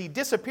dies, he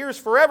disappears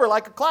forever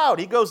like a cloud.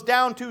 He goes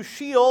down to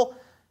Sheol,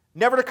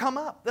 never to come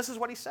up. This is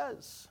what he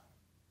says.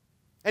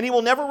 And he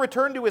will never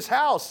return to his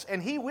house,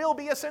 and he will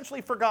be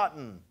essentially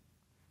forgotten.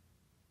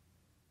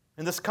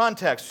 In this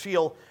context,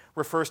 Sheol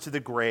refers to the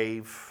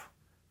grave,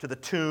 to the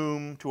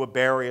tomb, to a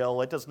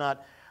burial. It does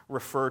not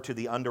refer to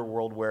the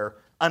underworld where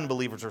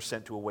unbelievers are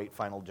sent to await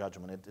final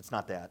judgment. It's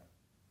not that.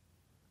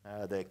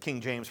 The King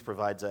James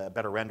provides a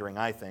better rendering,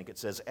 I think. It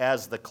says,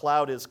 as the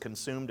cloud is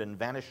consumed and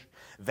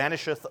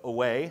vanisheth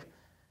away,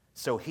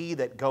 so he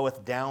that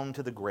goeth down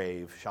to the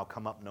grave shall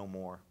come up no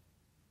more.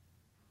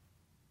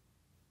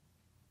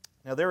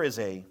 Now there is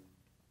a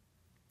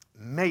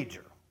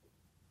major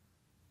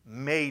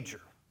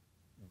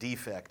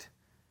defect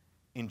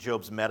in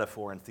Job's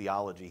metaphor and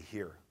theology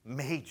here.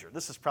 Major.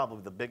 This is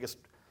probably the biggest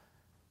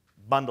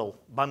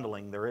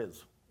bundling there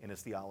is in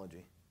his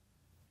theology.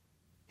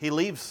 He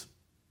leaves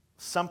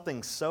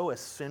something so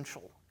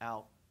essential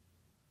out.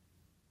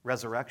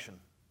 Resurrection.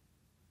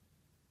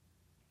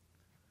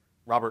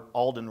 Robert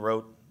Alden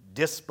wrote,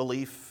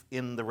 disbelief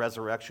in the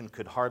resurrection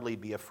could hardly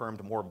be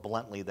affirmed more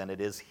bluntly than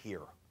it is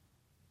here.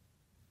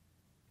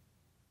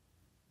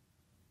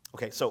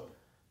 Okay, so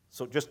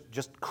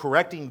just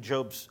correcting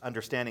Job's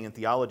understanding and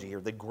theology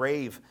here, the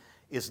grave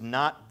is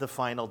not the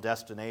final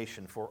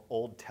destination for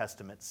Old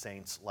Testament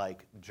saints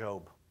like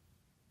Job.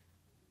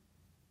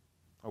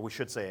 Or we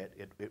should say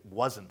it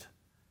wasn't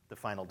the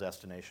final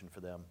destination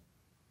for them.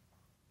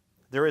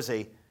 There is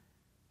a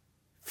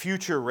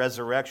future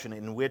resurrection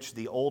in which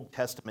the Old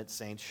Testament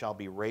saints shall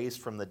be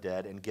raised from the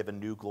dead and given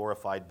new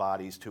glorified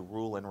bodies to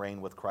rule and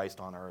reign with Christ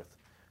on earth.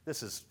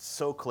 This is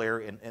so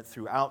clear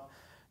throughout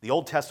the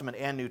Old Testament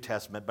and New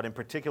Testament, but in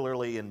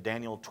particularly in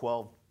Daniel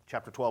 12,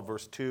 chapter 12,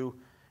 verse 2,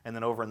 and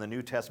then over in the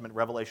New Testament,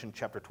 Revelation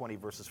chapter 20,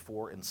 verses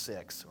 4 and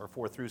 6, or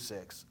 4 through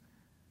 6.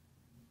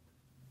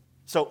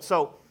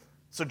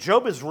 So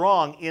Job is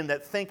wrong in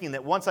that thinking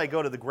that once I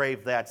go to the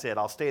grave, that's it.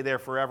 I'll stay there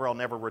forever. I'll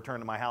never return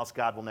to my house.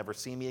 God will never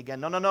see me again.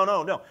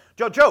 No.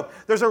 Job,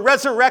 there's a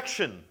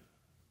resurrection.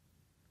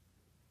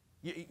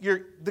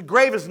 The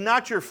grave is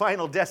not your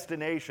final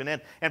destination.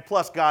 And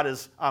plus, God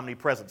is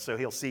omnipresent, so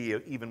he'll see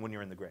you even when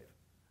you're in the grave.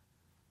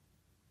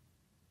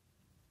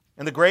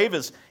 And the grave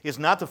is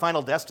not the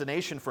final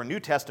destination for New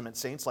Testament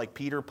saints like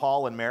Peter,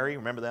 Paul, and Mary.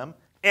 Remember them?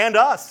 And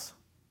us.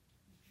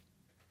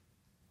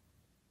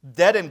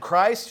 Dead in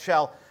Christ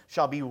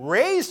shall be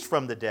raised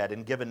from the dead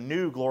and given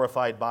new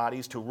glorified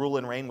bodies to rule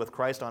and reign with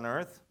Christ on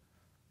earth.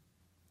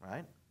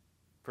 Right?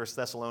 1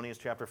 Thessalonians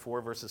chapter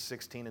 4, verses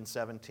 16 and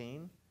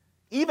 17.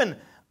 Even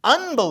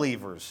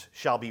unbelievers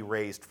shall be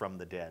raised from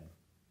the dead.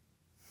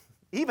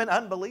 Even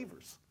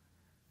unbelievers.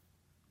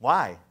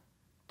 Why?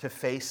 To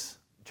face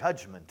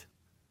judgment.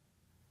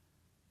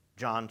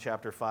 John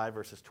chapter 5,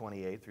 verses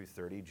 28 through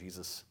 30,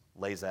 Jesus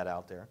lays that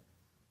out there.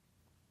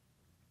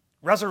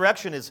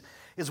 Resurrection is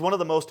one of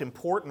the most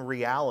important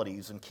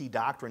realities and key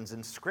doctrines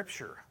in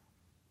Scripture.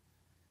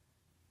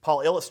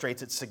 Paul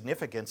illustrates its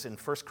significance in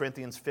 1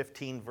 Corinthians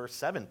 15, verse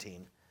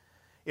 17.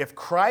 If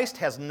Christ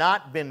has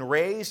not been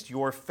raised,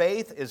 your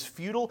faith is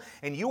futile,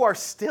 and you are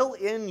still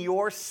in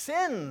your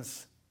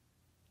sins.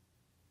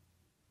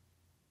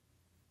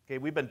 Okay,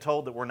 we've been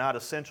told that we're not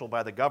essential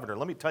by the governor.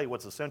 Let me tell you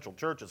what's essential,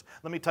 churches.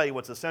 Let me tell you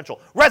what's essential.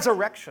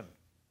 Resurrection.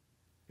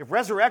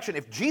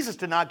 If Jesus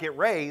did not get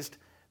raised,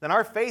 then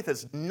our faith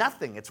is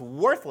nothing. It's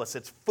worthless.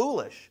 It's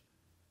foolish.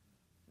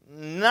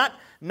 Not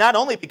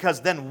only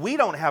because then we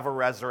don't have a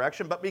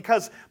resurrection, but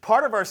because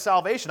part of our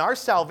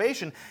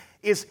salvation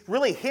is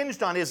really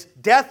hinged on his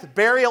death,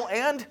 burial,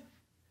 and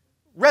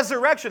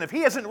resurrection. If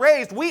he isn't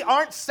raised, we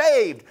aren't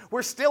saved.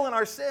 We're still in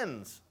our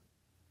sins.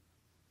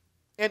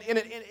 And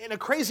in a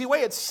crazy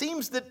way, it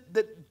seems that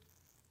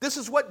this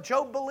is what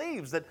Job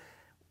believes, that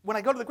when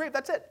I go to the grave,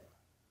 that's it.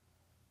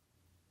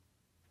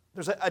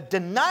 There's a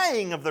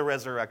denying of the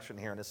resurrection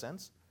here in a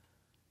sense.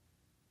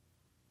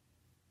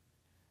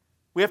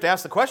 We have to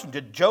ask the question,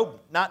 did Job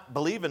not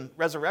believe in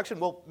resurrection?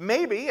 Well,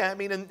 maybe. I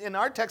mean, in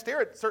our text here,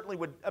 it certainly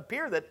would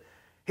appear that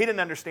he didn't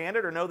understand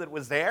it or know that it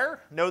was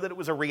there, know that it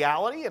was a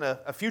reality and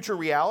a future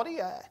reality.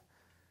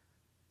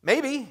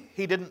 Maybe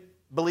he didn't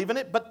believe in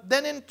it, but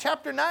then in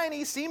chapter 9,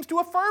 he seems to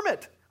affirm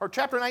it. Or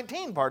chapter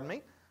 19, pardon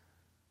me.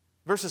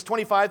 Verses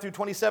 25 through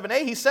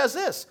 27a, he says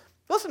this.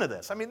 Listen to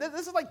this. I mean,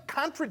 this is like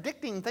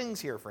contradicting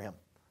things here for him.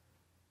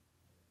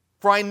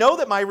 For I know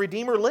that my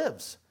Redeemer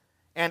lives,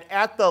 and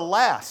at the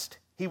last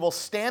he will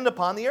stand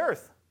upon the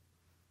earth.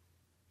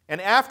 And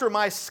after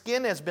my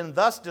skin has been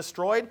thus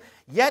destroyed,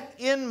 yet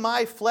in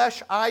my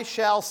flesh I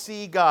shall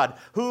see God,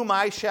 whom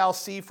I shall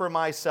see for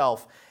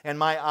myself, and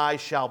my eyes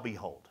shall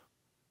behold.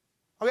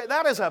 Okay,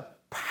 that is a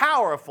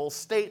powerful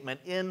statement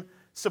in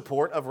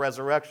support of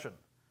resurrection.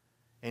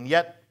 And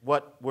yet,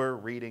 what we're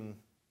reading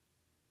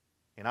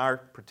in our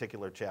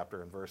particular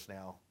chapter and verse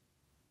now,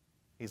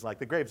 he's like,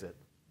 the grave's it.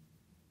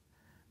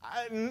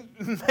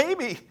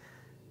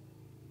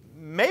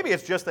 Maybe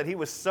it's just that he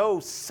was so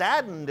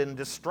saddened and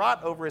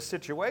distraught over his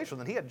situation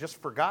that he had just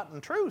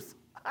forgotten truth.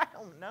 I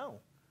don't know.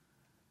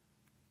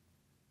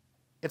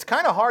 It's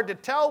kind of hard to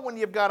tell when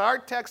you've got our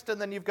text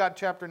and then you've got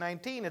chapter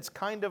 19. It's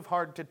kind of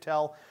hard to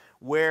tell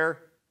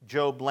where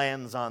Job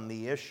lands on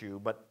the issue,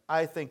 but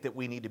I think that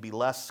we need to be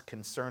less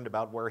concerned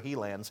about where he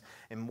lands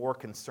and more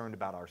concerned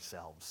about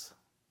ourselves.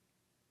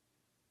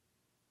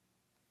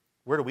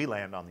 Where do we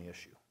land on the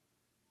issue?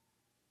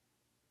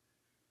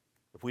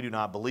 If we do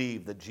not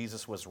believe that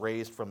Jesus was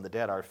raised from the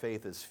dead, our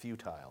faith is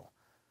futile,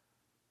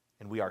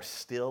 and we are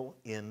still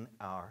in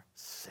our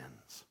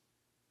sins.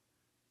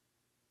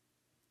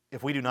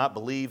 If we do not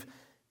believe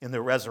in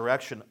the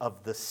resurrection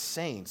of the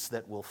saints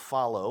that will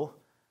follow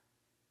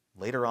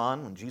later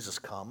on when Jesus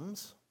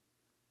comes,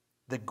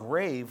 the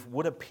grave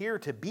would appear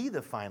to be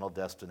the final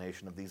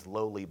destination of these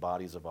lowly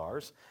bodies of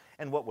ours.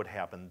 And what would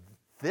happen?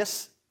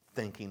 This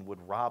thinking would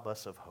rob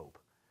us of hope.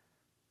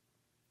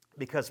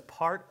 Because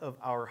part of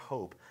our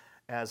hope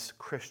as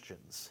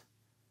Christians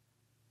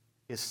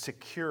is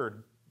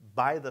secured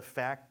by the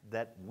fact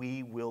that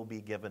we will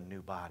be given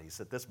new bodies.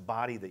 That this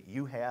body that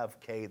you have,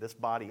 Kay, this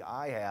body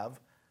I have,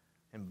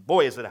 and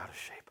boy is it out of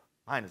shape.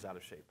 Mine is out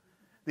of shape.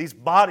 These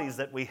bodies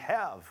that we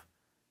have,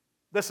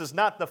 this is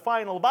not the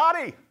final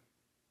body.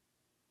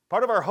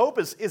 Part of our hope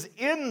is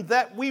in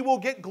that we will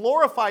get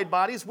glorified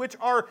bodies which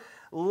are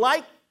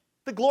like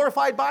the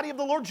glorified body of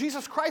the Lord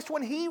Jesus Christ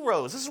when He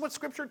rose. This is what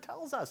Scripture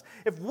tells us.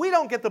 If we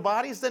don't get the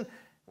bodies, then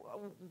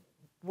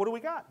what do we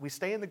got? We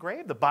stay in the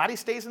grave. The body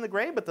stays in the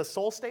grave, but the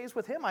soul stays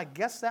with Him. I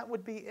guess that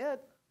would be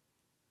it.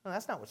 No,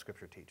 that's not what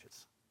Scripture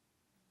teaches.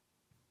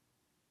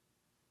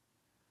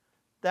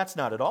 That's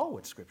not at all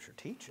what Scripture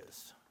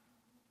teaches.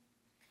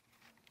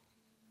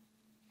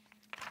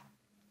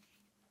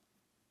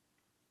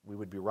 We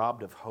would be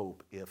robbed of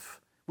hope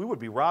if we would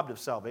be robbed of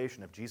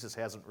salvation if Jesus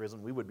hasn't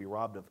risen. We would be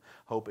robbed of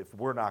hope if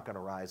we're not going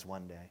to rise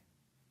one day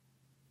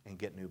and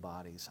get new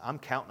bodies. I'm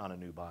counting on a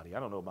new body. I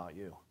don't know about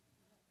you.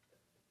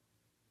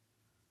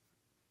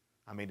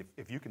 I mean,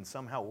 if you can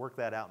somehow work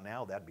that out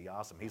now, that'd be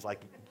awesome. He's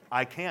like,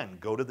 I can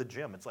go to the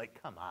gym. It's like,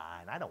 come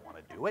on, I don't want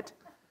to do it.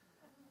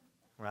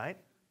 Right?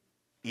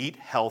 Eat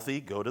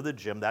healthy, go to the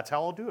gym. That's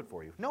how I'll do it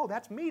for you. No,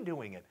 that's me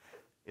doing it.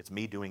 It's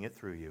me doing it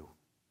through you.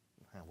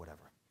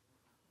 Whatever.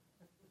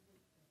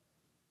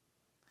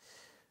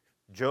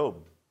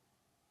 Job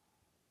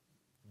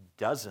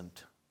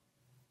doesn't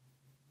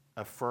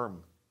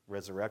affirm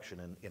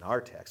resurrection in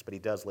our text, but he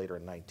does later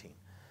in 19.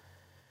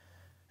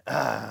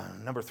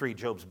 Number 3,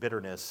 Job's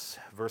bitterness,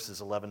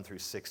 verses 11 through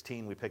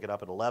 16. We pick it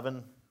up at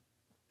 11.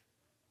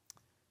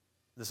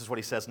 This is what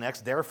he says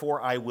next. Therefore,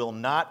 I will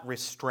not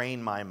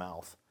restrain my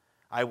mouth.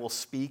 I will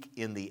speak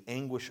in the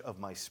anguish of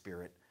my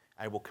spirit.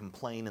 I will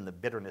complain in the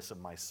bitterness of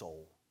my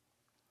soul.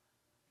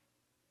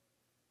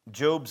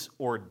 Job's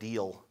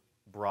ordeal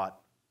brought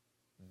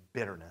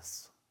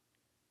bitterness.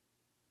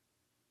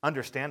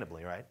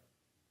 Understandably, right?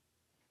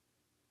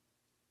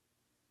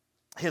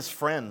 His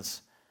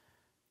friends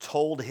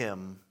told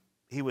him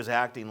he was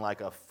acting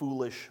like a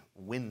foolish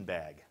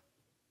windbag.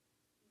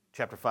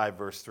 Chapter 5,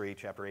 verse 3,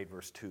 chapter 8,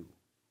 verse 2.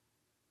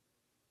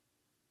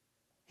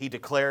 He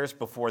declares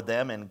before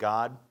them and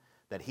God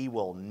that he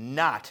will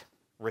not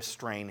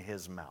restrain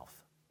his mouth.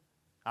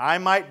 I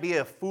might be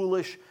a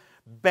foolish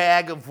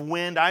bag of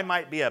wind. I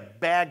might be a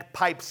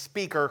bagpipe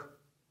speaker,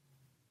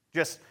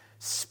 just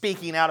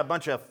speaking out a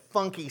bunch of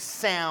funky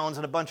sounds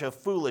and a bunch of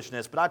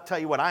foolishness. But I'll tell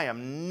you what, I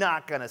am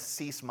not going to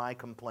cease my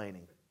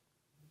complaining.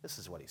 This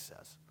is what he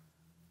says.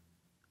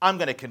 I'm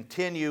going to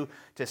continue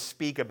to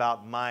speak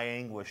about my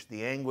anguish,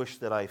 the anguish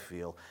that I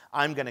feel.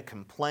 I'm going to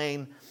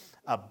complain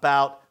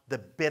about the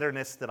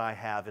bitterness that I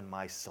have in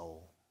my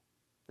soul.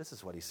 This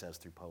is what he says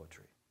through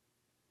poetry.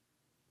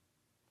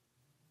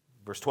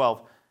 Verse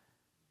 12,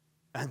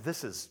 and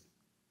this is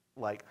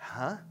like,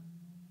 huh?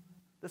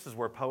 This is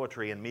where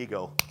poetry and me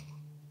go.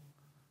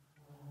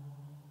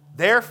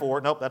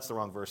 Therefore, nope, that's the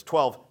wrong verse.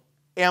 12,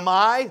 am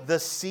I the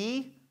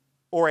sea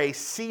or a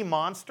sea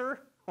monster?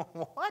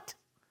 What?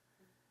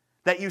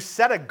 That you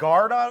set a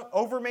guard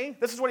over me?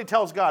 This is what he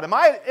tells God. Am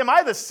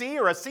I the sea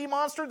or a sea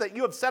monster that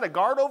you have set a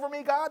guard over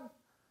me, God?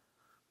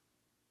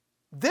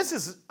 This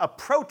is a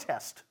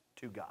protest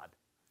to God.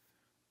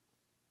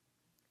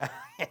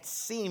 It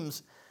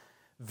seems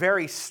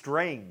very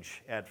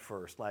strange at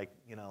first. Like,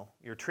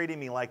 you're treating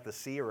me like the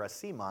sea or a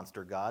sea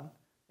monster, God,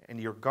 and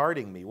you're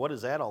guarding me. What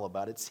is that all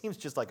about? It seems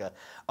just like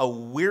a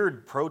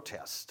weird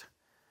protest.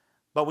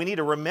 But we need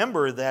to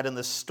remember that in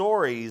the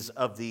stories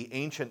of the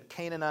ancient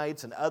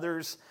Canaanites and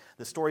others,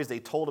 the stories they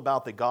told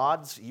about the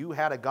gods, you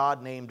had a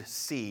god named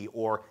Sea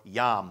or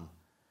Yam.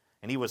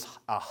 And he was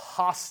a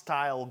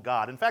hostile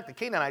god. In fact, the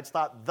Canaanites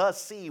thought the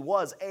sea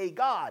was a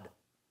god.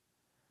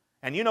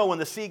 And when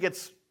the sea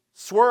gets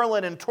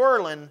swirling and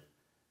twirling,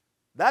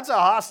 that's a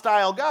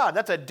hostile god.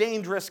 That's a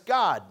dangerous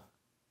god.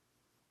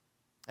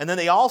 And then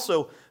they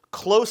also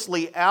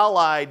closely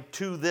allied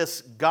to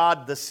this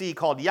god, the sea,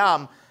 called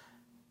Yam,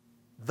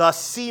 the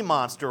sea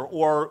monster,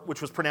 or which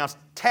was pronounced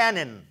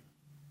Tannin.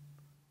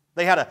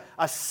 They had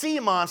a sea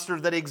monster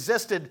that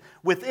existed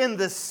within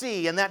the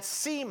sea, and that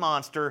sea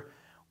monster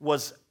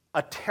was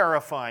a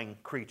terrifying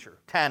creature,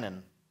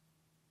 Tannin.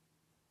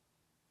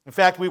 In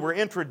fact, we were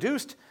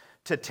introduced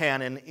to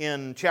Tannin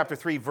in chapter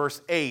 3,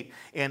 verse 8,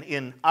 and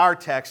in our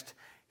text,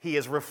 he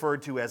is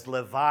referred to as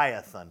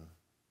Leviathan.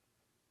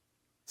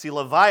 See,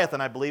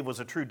 Leviathan, I believe, was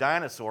a true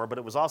dinosaur, but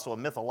it was also a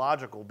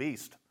mythological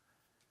beast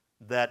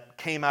that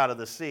came out of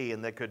the sea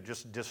and that could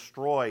just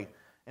destroy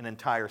an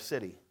entire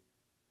city.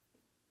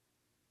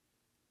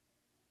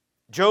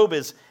 Job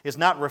is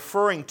not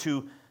referring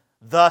to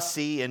the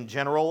sea in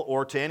general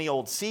or to any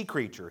old sea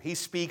creature. He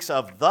speaks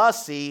of the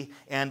sea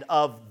and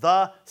of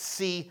the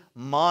sea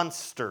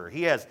monster.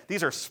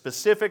 These are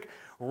specific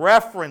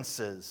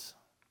references.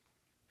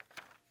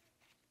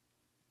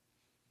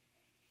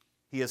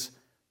 He is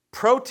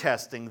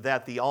protesting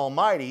that the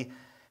Almighty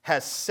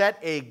has set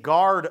a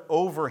guard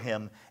over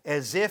him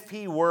as if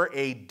he were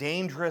a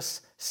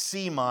dangerous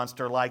sea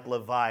monster like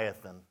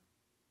Leviathan,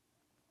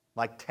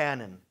 like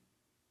Tannin.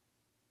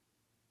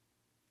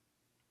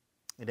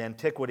 In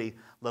antiquity,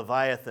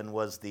 Leviathan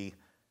was the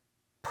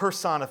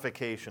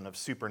personification of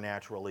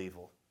supernatural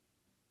evil.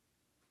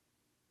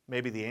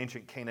 Maybe the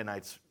ancient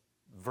Canaanites'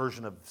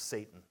 version of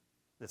Satan,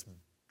 this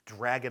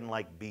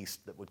dragon-like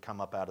beast that would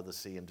come up out of the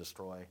sea and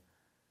destroy.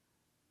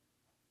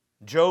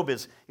 Job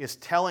is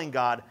telling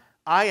God,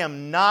 I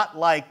am not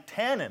like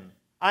Tannin.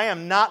 I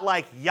am not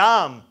like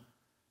Yam,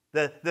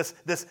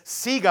 this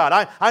sea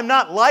god. I'm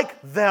not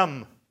like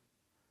them.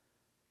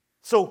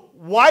 So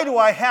why do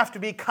I have to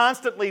be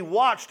constantly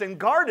watched and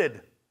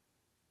guarded?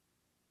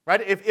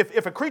 Right?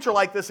 If a creature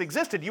like this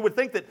existed, you would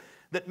think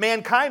that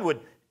mankind would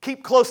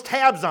keep close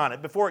tabs on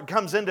it before it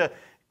comes into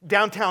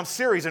downtown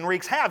Ceres and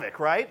wreaks havoc,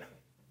 right?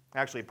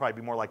 Actually, it'd probably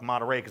be more like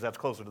Monterey because that's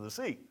closer to the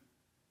sea.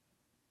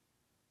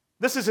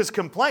 This is his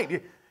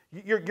complaint.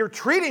 You're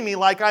treating me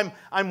like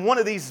I'm one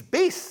of these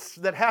beasts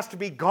that has to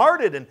be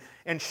guarded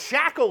and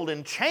shackled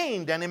and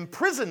chained and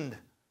imprisoned.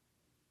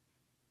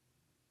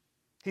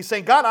 He's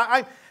saying,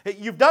 God,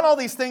 you've done all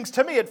these things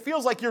to me. It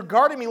feels like you're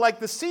guarding me like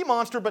the sea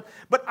monster, but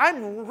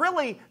I'm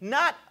really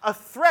not a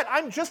threat.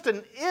 I'm just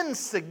an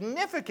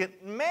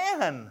insignificant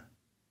man.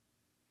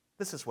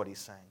 This is what he's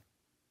saying.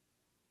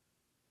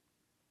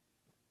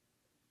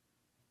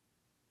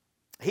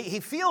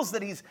 He feels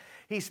that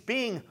he's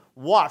being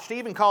watched. He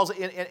even calls,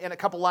 in a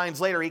couple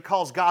lines later, he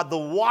calls God the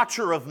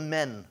watcher of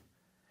men.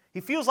 He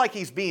feels like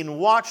he's being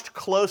watched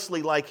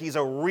closely, like he's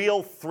a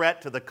real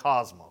threat to the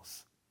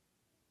cosmos.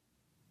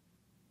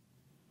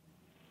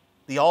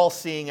 The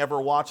all-seeing,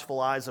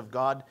 ever-watchful eyes of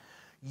God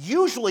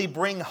usually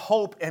bring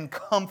hope and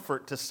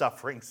comfort to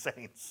suffering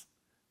saints,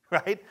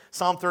 right?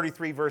 Psalm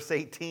 33, verse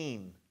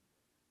 18.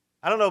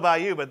 I don't know about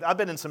you, but I've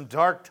been in some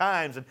dark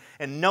times,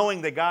 and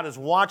knowing that God is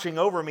watching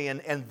over me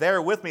and there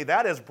with me,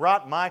 that has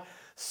brought my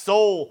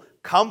soul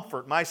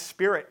comfort, my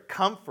spirit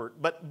comfort.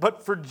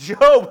 But for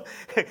Job,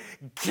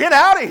 get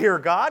out of here,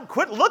 God.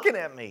 Quit looking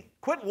at me.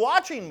 Quit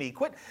watching me.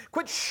 Quit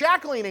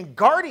shackling and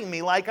guarding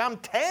me like I'm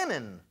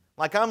Tannin,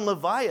 like I'm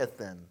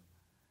Leviathan.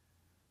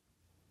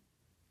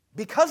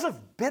 Because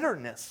of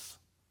bitterness.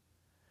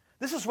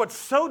 This is what's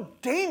so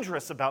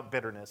dangerous about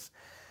bitterness.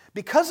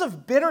 Because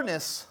of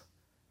bitterness,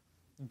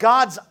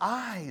 God's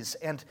eyes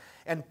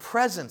and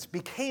presence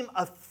became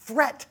a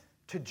threat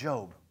to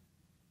Job.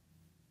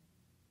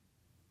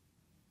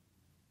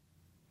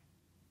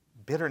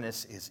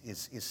 Bitterness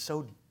is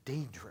so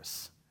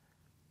dangerous.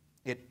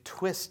 It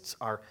twists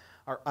our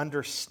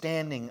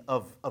understanding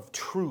of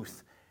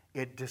truth.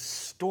 It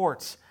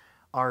distorts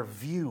our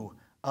view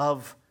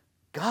of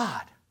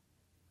God.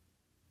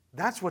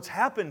 That's what's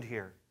happened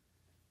here.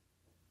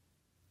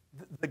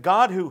 The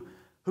God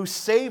who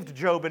saved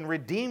Job and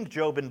redeemed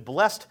Job and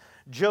blessed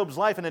Job's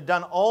life and had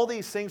done all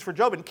these things for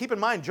Job. And keep in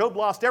mind, Job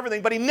lost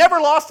everything, but he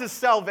never lost his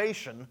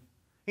salvation.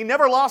 He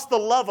never lost the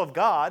love of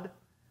God.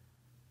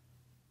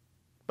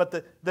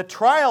 But the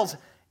trials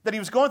that he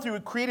was going through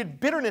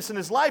created bitterness in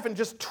his life and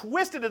just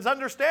twisted his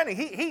understanding.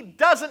 He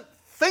doesn't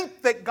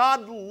think that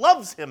God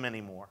loves him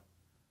anymore.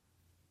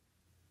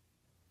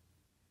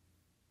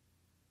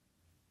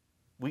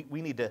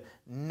 We need to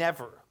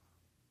never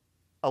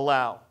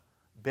allow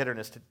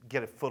bitterness to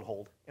get a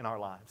foothold in our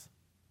lives,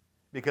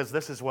 because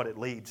this is what it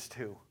leads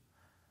to: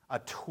 a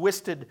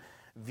twisted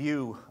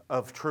view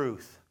of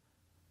truth,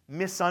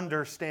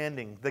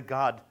 misunderstanding the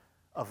God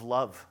of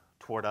love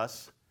toward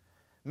us,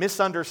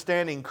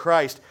 misunderstanding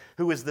Christ,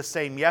 who is the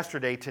same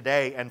yesterday,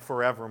 today, and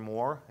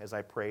forevermore, as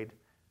I prayed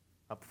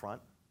up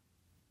front.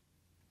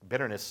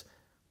 Bitterness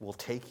will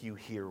take you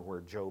here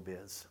where Job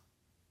is.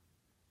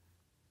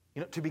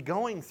 To be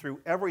going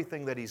through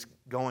everything that he's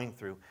going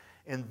through,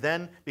 and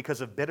then, because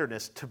of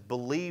bitterness, to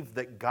believe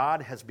that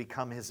God has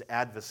become his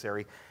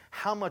adversary,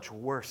 how much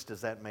worse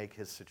does that make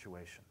his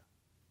situation?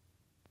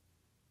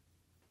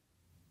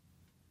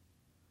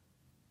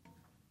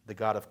 The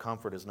God of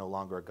comfort is no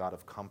longer a God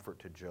of comfort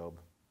to Job.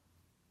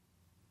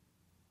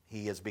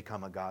 He has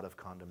become a God of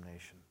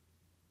condemnation.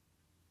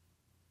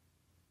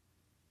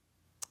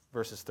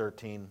 Verses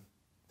 13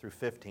 through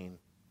 15,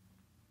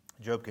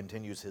 Job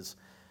continues his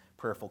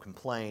prayerful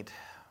complaint.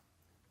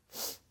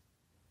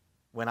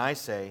 When I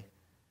say,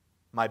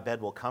 my bed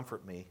will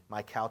comfort me,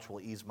 my couch will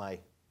ease my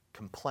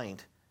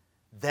complaint,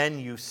 then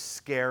you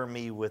scare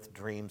me with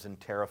dreams and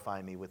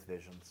terrify me with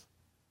visions,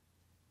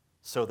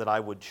 so that I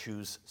would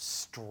choose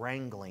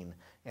strangling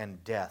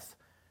and death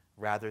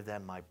rather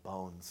than my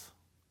bones.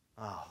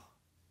 Oh.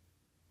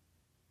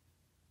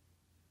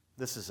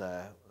 This is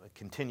a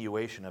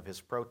continuation of his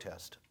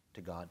protest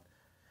to God.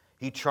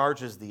 He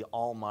charges the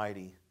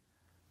Almighty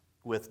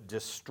with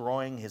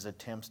destroying his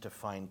attempts to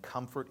find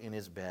comfort in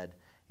his bed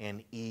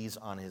and ease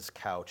on his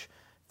couch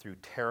through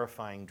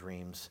terrifying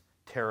dreams,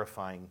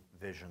 terrifying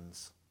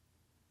visions.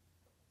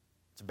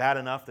 It's bad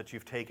enough that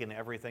you've taken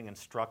everything and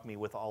struck me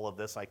with all of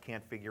this. I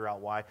can't figure out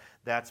why.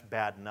 That's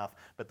bad enough.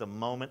 But the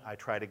moment I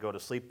try to go to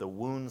sleep, the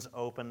wounds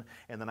open,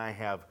 and then I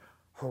have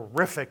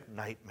horrific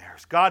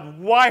nightmares. God,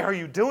 why are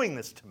you doing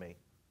this to me?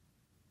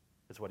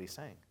 Is what he's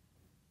saying.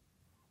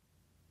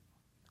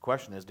 The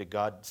question is, did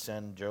God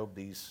send Job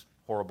these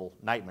horrible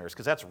nightmares?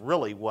 Because that's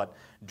really what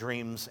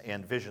dreams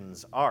and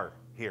visions are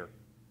here.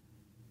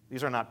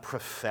 These are not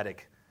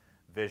prophetic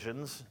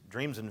visions.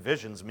 Dreams and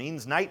visions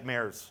means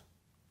nightmares.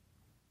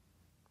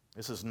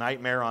 This is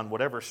nightmare on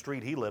whatever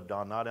street he lived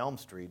on, not Elm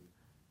Street.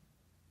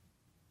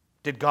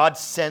 Did God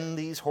send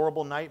these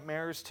horrible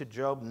nightmares to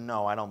Job?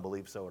 No, I don't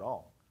believe so at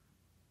all.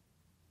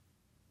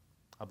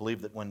 I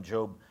believe that when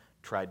Job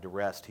tried to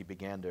rest, he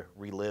began to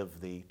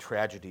relive the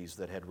tragedies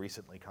that had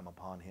recently come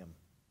upon him.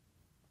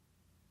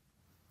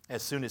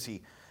 As soon as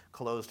he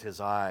closed his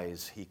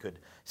eyes, he could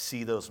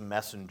see those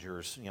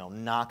messengers,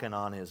 knocking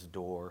on his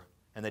door,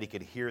 and that he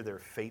could hear their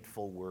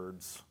fateful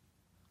words.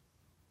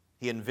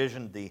 He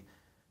envisioned the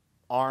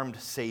armed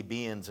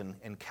Sabaeans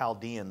and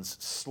Chaldeans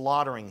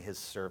slaughtering his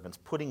servants,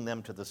 putting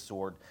them to the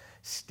sword,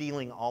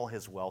 stealing all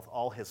his wealth,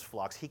 all his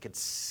flocks. He could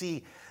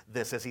see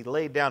this as he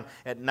laid down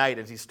at night,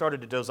 as he started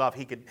to doze off.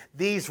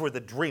 These were the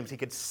dreams. He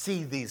could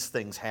see these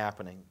things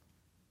happening.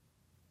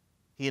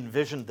 He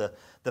envisioned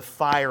the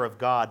fire of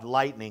God,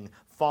 lightning,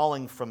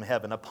 falling from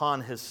heaven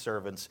upon his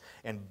servants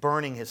and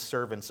burning his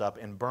servants up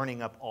and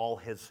burning up all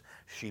his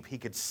sheep. He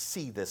could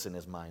see this in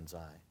his mind's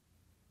eye.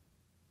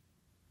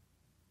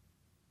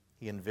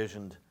 He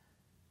envisioned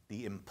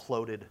the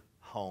imploded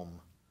home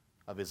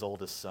of his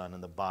oldest son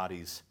and the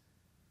bodies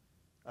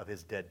of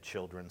his dead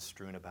children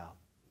strewn about.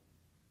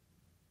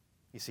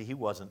 You see, he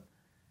wasn't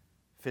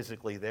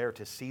physically there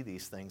to see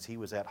these things. He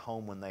was at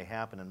home when they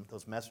happened, and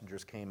those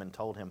messengers came and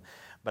told him.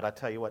 But I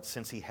tell you what,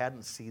 since he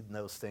hadn't seen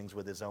those things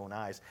with his own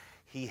eyes,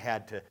 he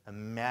had to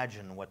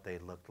imagine what they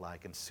looked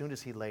like. And as soon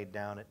as he laid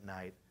down at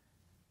night,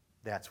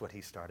 that's what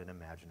he started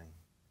imagining.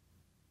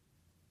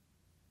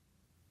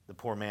 The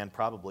poor man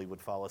probably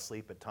would fall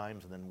asleep at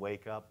times and then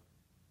wake up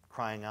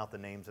crying out the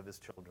names of his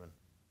children.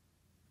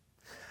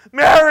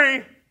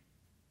 Mary!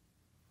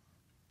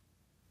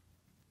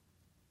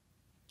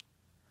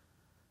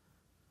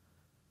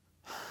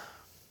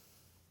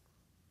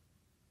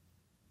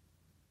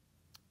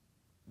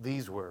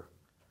 These were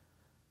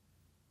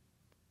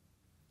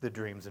the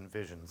dreams and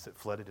visions that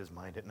flooded his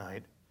mind at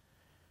night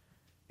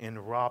and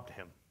robbed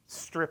him,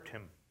 stripped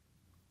him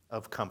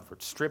of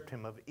comfort, stripped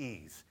him of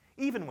ease.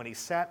 Even when he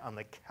sat on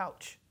the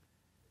couch,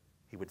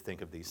 he would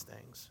think of these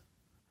things.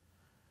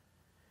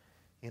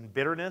 In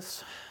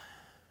bitterness,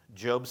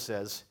 Job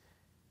says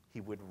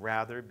he would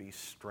rather be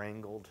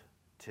strangled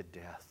to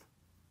death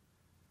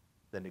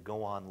than to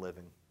go on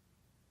living.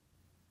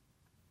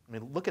 I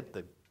mean, look at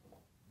the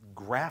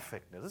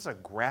graphicness. This is a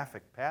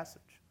graphic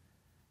passage.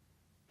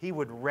 He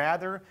would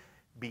rather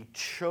be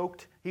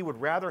choked. He would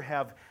rather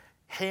have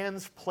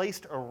hands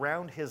placed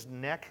around his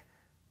neck,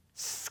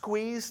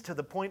 squeezed to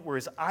the point where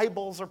his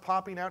eyeballs are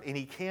popping out and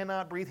he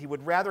cannot breathe. He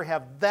would rather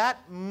have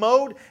that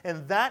mode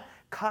and that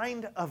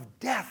kind of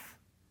death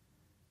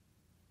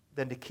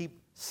than to keep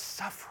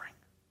suffering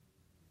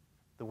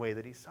the way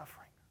that he's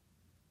suffering.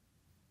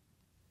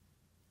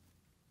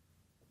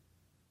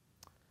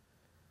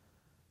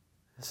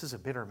 This is a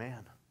bitter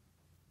man.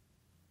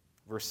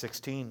 Verse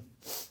 16,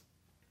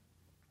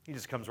 he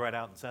just comes right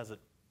out and says it.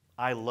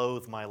 I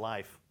loathe my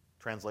life.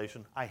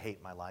 Translation, I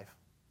hate my life.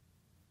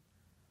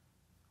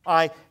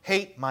 I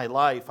hate my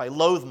life. I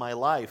loathe my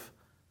life.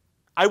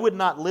 I would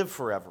not live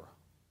forever.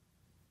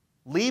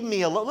 Leave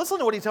me alone. Listen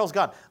to what he tells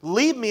God.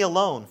 Leave me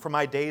alone, for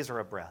my days are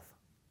a breath.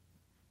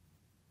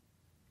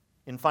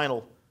 In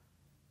final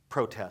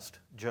protest,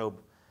 Job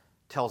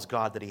tells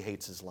God that he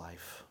hates his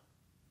life.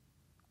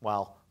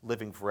 While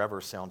living forever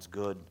sounds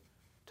good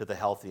to the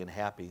healthy and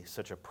happy,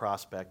 such a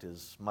prospect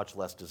is much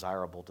less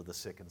desirable to the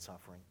sick and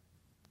suffering.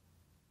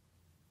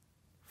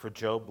 For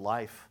Job,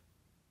 life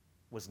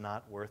was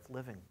not worth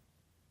living.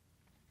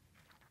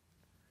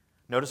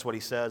 Notice what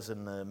he says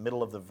in the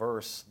middle of the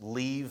verse,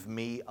 leave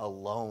me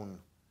alone.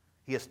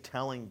 He is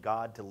telling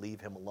God to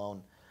leave him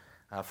alone.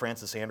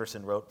 Francis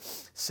Anderson wrote,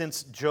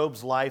 since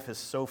Job's life is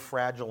so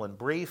fragile and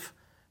brief,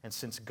 and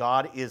since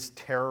God is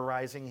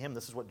terrorizing him,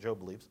 this is what Job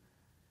believes,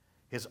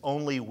 his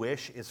only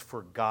wish is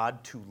for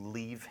God to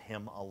leave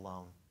him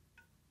alone.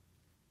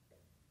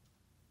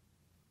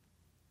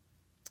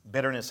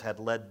 Bitterness had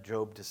led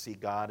Job to see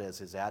God as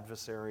his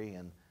adversary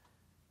and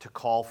to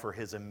call for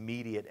his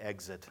immediate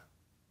exit.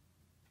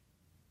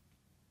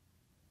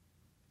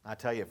 I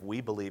tell you, if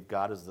we believe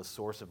God is the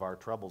source of our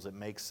troubles, it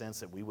makes sense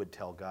that we would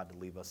tell God to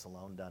leave us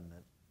alone, doesn't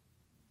it?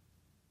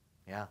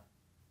 Yeah,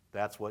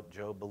 that's what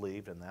Job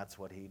believed, and that's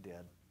what he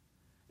did.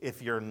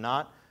 If you're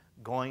not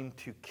going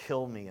to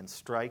kill me and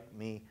strike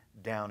me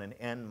down and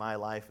end my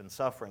life in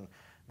suffering,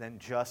 then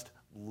just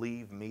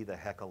leave me the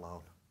heck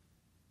alone.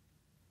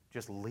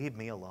 Just leave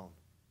me alone.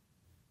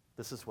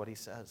 This is what he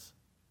says.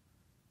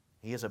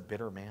 He is a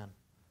bitter man.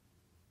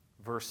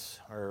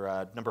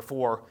 Number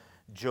 4,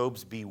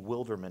 Job's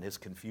bewilderment, his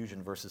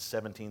confusion, verses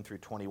 17 through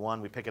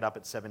 21. We pick it up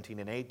at 17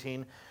 and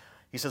 18.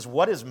 He says,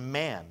 what is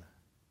man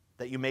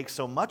that you make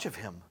so much of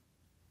him,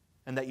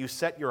 and that you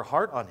set your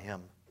heart on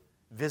him?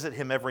 Visit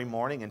him every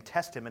morning and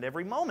test him at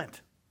every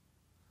moment.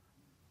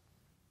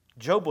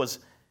 Job was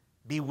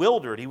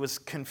bewildered. He was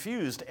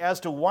confused as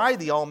to why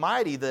the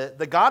Almighty,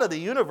 the God of the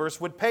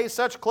universe, would pay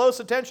such close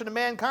attention to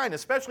mankind,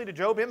 especially to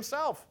Job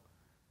himself.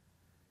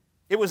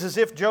 It was as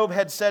if Job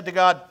had said to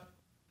God,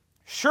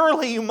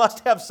 surely you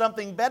must have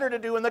something better to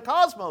do in the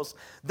cosmos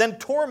than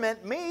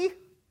torment me.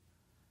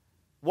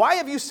 Why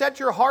have you set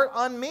your heart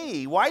on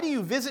me? Why do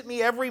you visit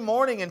me every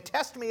morning and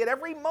test me at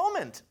every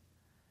moment?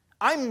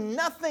 I'm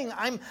nothing.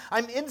 I'm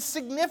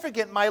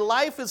insignificant. My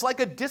life is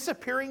like a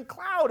disappearing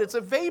cloud. It's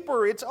a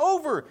vapor. It's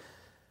over.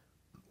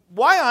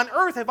 Why on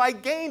earth have I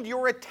gained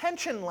your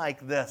attention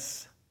like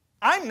this?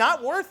 I'm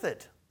not worth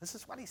it. This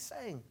is what he's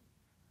saying.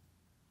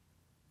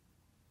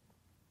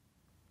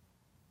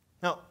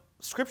 Now,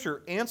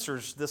 Scripture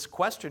answers this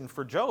question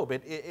for Job.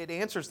 It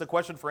answers the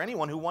question for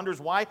anyone who wonders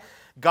why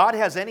God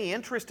has any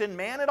interest in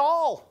man at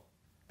all.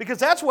 Because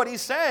that's what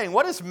he's saying.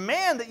 What is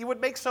man that you would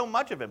make so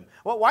much of him?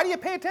 Well, why do you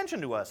pay attention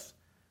to us?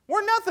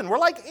 We're nothing. We're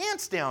like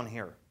ants down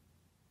here.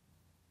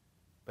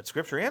 But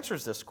Scripture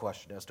answers this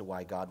question as to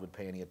why God would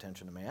pay any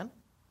attention to man.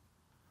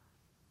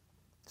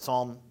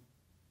 Psalm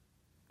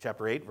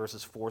chapter 8,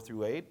 verses 4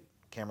 through 8.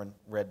 Cameron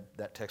read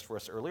that text for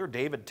us earlier.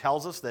 David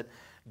tells us that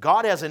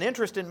God has an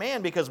interest in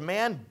man because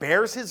man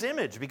bears his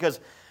image, because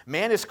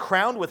man is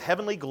crowned with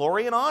heavenly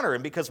glory and honor,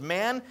 and because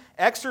man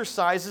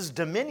exercises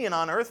dominion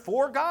on earth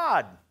for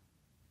God.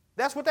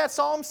 That's what that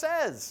psalm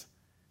says.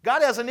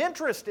 God has an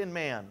interest in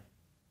man.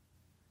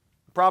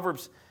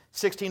 Proverbs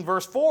 16,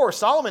 verse 4,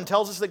 Solomon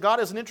tells us that God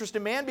has an interest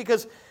in man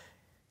because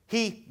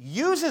he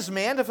uses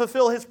man to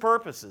fulfill his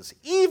purposes,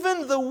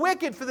 even the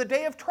wicked for the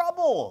day of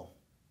trouble.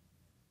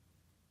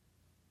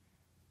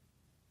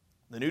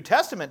 The New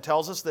Testament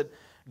tells us that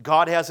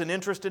God has an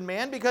interest in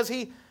man because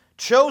he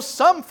chose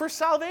some for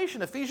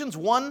salvation. Ephesians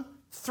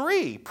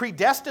 1:3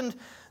 predestined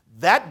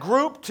that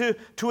group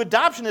to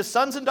adoption as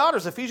sons and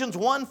daughters. Ephesians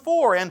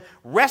 1:4 and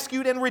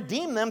rescued and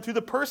redeemed them through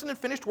the person and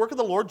finished work of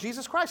the Lord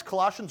Jesus Christ.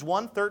 Colossians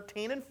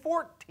 1:13 and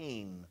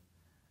 14.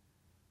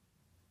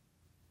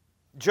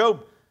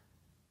 Job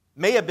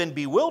may have been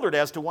bewildered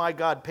as to why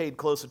God paid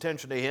close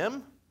attention to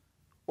him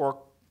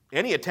or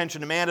any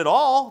attention to man at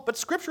all, but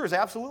Scripture is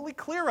absolutely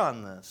clear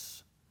on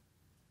this.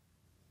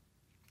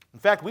 In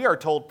fact, we are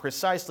told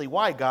precisely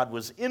why God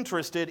was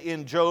interested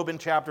in Job in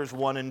chapters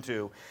 1 and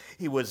 2.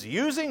 He was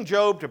using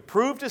Job to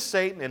prove to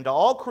Satan and to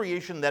all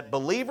creation that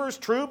believers,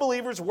 true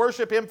believers,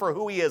 worship him for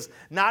who he is,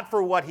 not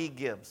for what he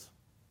gives.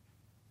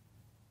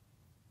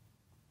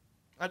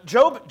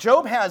 Job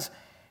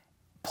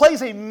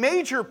plays a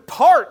major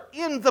part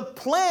in the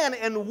plan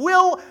and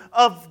will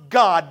of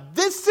God.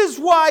 This is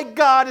why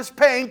God is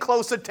paying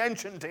close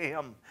attention to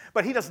him.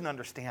 But he doesn't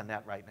understand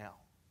that right now.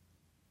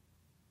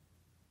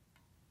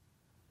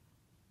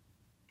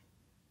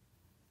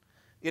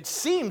 It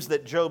seems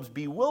that Job's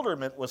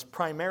bewilderment was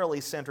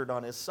primarily centered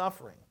on his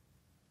suffering.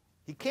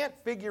 He can't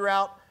figure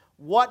out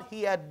what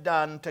he had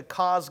done to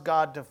cause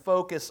God to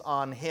focus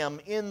on him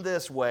in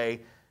this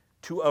way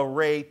to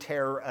array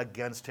terror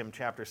against him,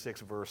 chapter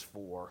 6, verse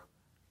 4.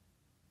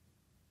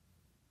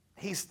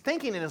 He's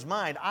thinking in his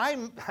mind,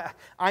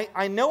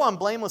 I know I'm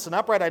blameless and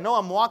upright. I know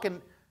I'm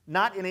walking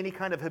not in any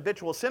kind of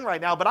habitual sin right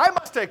now, but I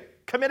must have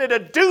committed a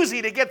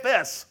doozy to get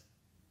this.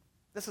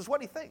 This is what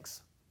he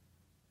thinks.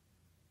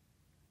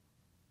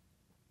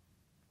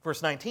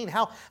 Verse 19,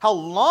 how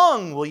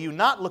long will you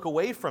not look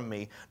away from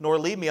me, nor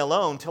leave me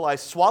alone till I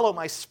swallow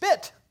my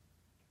spit?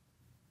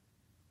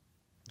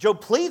 Job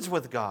pleads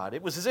with God.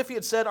 It was as if he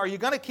had said, are you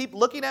going to keep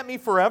looking at me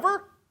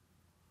forever?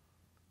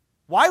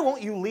 Why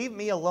won't you leave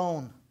me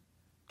alone?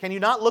 Can you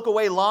not look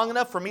away long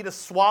enough for me to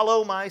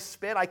swallow my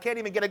spit? I can't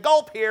even get a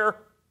gulp here.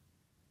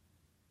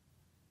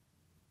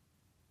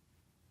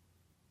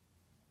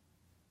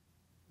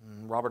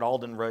 Robert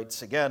Alden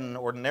writes again,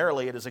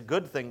 ordinarily it is a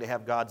good thing to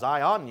have God's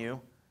eye on you,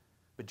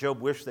 but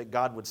Job wished that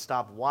God would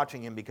stop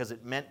watching him because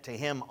it meant to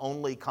him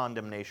only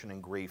condemnation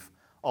and grief,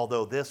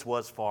 although this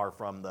was far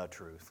from the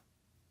truth.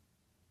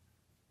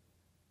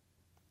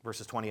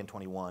 Verses 20 and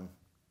 21.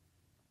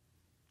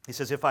 He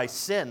says, if I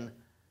sin,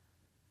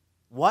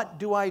 what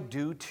do I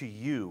do to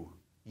you,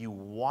 you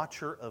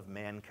watcher of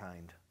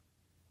mankind?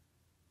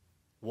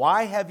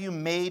 Why have you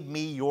made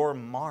me your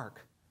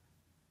mark?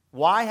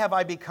 Why have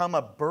I become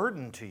a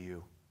burden to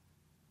you?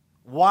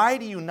 Why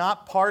do you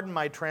not pardon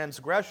my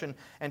transgression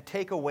and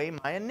take away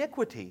my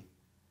iniquity?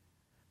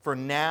 For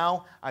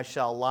now I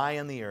shall lie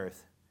in the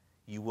earth.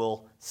 You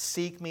will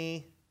seek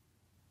me,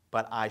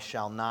 but I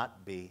shall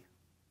not be.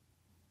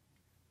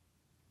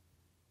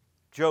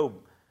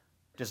 Job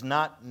does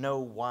not know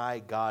why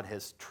God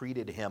has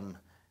treated him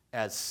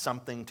as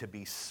something to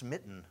be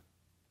smitten.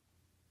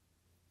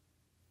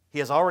 He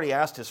has already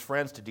asked his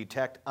friends to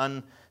detect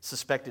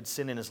unsuspected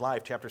sin in his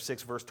life, chapter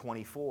 6, verse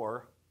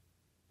 24.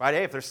 Right,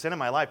 hey, if there's sin in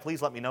my life,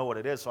 please let me know what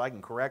it is so I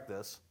can correct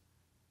this.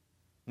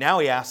 Now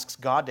he asks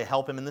God to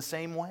help him in the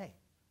same way.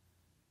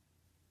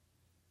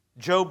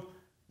 Job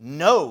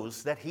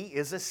knows that he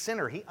is a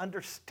sinner. He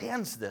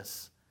understands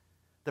this.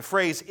 The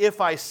phrase,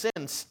 if I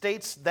sin,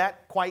 states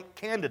that quite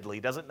candidly,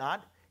 does it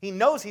not? He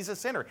knows he's a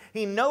sinner.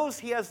 He knows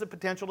he has the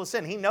potential to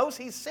sin. He knows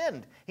he's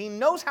sinned. He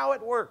knows how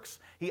it works.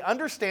 He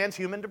understands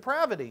human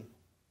depravity.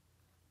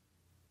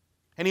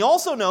 And he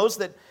also knows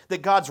that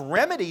God's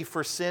remedy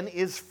for sin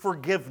is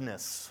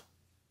forgiveness.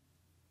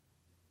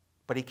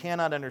 But he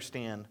cannot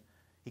understand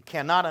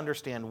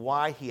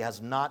why he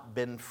has not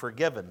been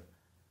forgiven,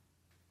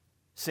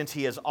 since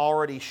he has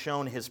already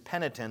shown his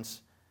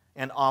penitence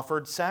and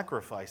offered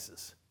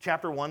sacrifices.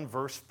 Chapter 1,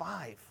 verse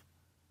 5.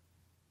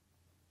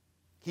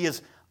 He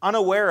is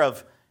unaware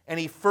of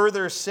any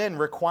further sin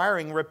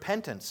requiring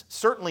repentance.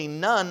 Certainly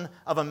none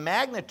of a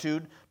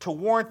magnitude to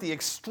warrant the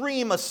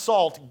extreme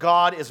assault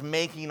God is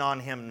making on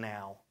him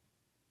now.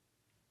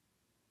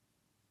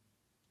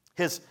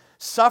 His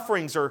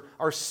sufferings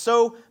are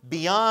so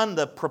beyond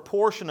the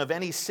proportion of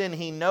any sin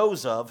he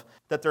knows of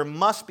that there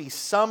must be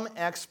some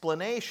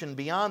explanation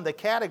beyond the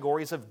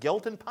categories of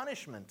guilt and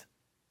punishment.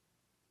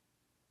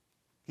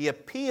 He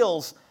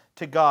appeals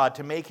to God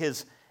to make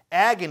his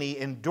agony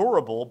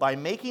endurable by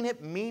making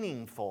it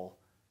meaningful.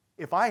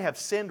 If I have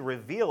sinned,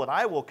 reveal it.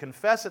 I will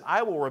confess it.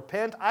 I will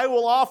repent. I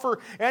will offer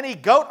any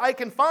goat I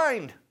can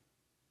find.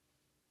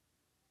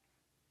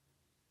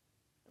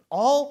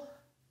 All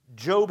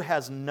Job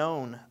has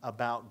known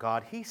about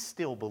God, he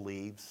still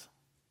believes.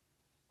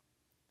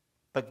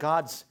 But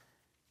God's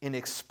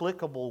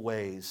inexplicable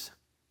ways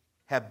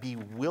have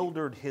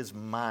bewildered his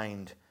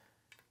mind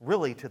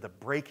really to the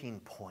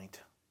breaking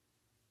point.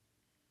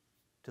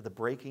 To the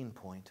breaking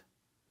point.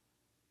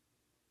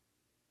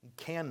 He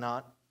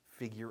cannot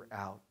figure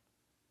out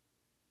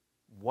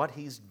what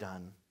he's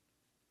done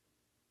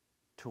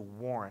to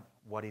warrant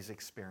what he's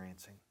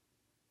experiencing.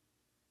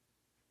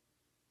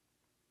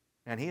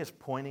 And he is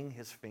pointing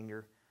his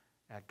finger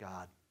at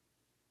God.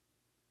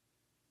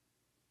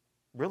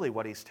 Really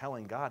what he's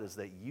telling God is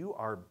that you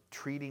are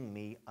treating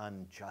me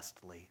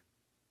unjustly.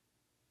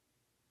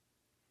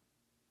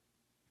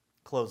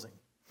 Closing.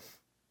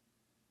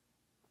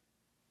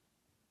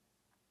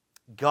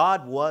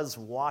 God was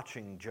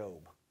watching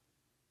Job.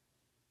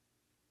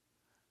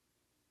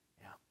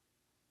 Yeah.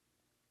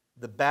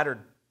 The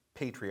battered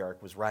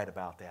patriarch was right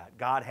about that.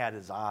 God had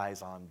his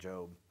eyes on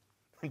Job.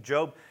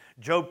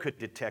 Job could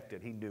detect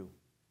it. He knew.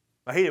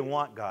 Well, he didn't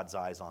want God's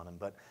eyes on him,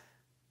 but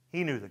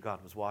he knew that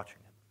God was watching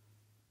him.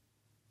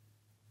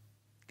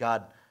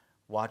 God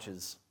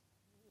watches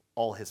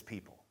all his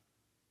people,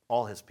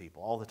 all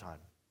the time.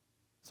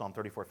 Psalm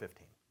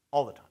 34:15,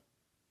 all the time.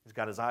 He's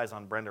got his eyes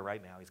on Brenda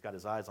right now. He's got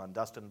his eyes on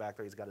Dustin back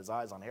there. He's got his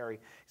eyes on Harry.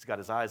 He's got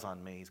his eyes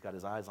on me. He's got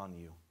his eyes on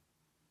you.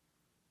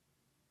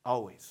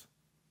 Always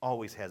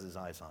has his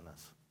eyes on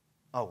us.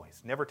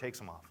 Always. Never takes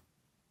them off.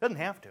 Doesn't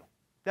have to.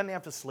 Doesn't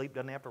have to sleep.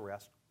 Doesn't have to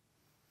rest.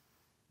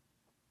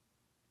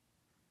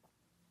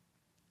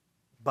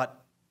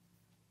 But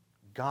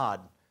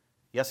God,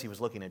 yes, he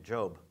was looking at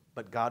Job,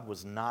 but God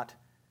was not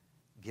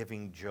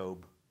giving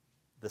Job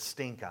the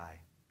stink eye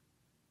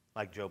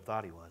like Job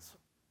thought he was.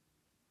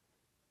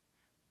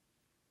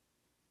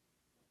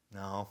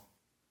 No.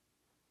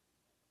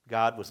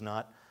 God was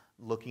not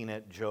looking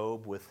at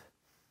Job with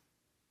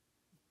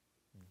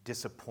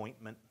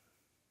disappointment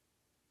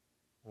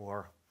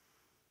or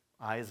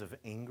eyes of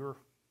anger,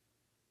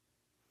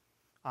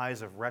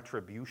 eyes of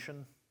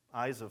retribution,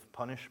 eyes of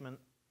punishment.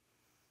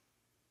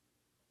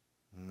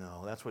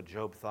 No, that's what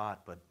Job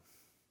thought, but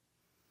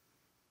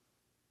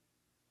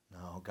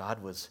no,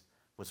 God was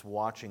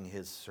watching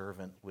his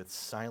servant with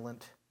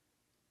silent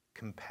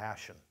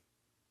compassion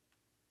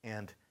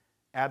and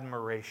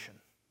admiration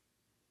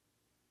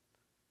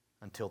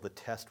until the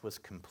test was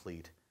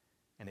complete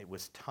and it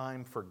was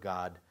time for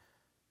God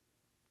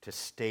to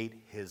state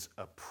his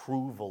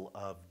approval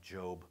of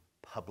Job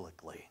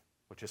publicly,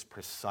 which is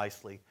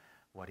precisely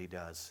what he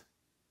does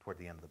toward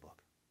the end of the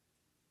book.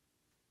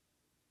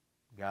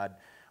 God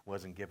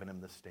wasn't giving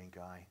him the stink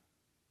eye.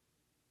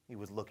 He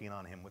was looking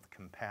on him with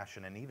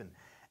compassion and even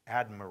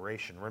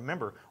admiration.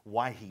 Remember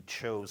why he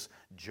chose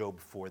Job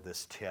for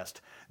this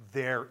test.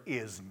 There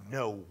is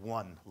no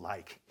one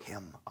like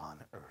him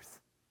on earth.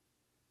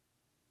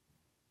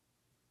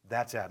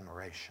 That's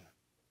admiration.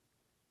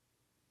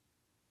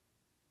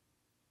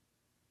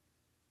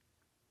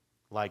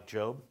 Like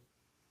Job,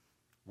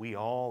 we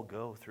all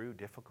go through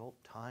difficult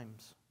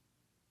times.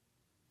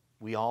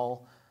 We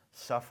all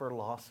suffer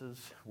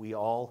losses. We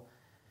all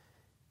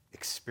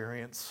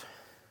experience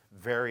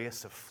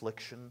various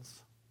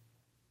afflictions.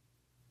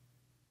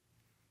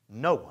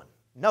 No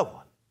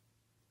one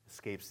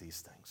escapes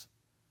these things.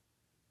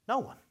 No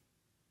one.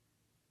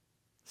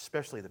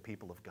 Especially the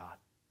people of God.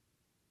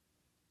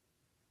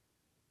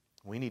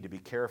 We need to be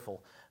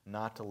careful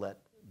not to let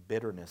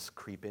bitterness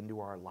creep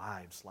into our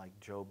lives like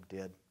Job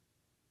did.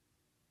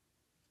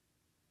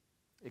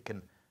 It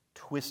can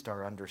twist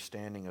our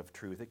understanding of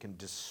truth. It can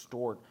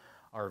distort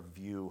our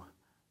view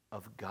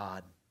of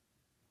God.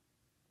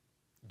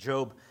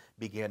 Job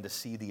began to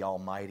see the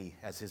Almighty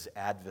as his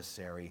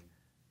adversary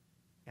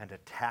and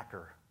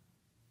attacker.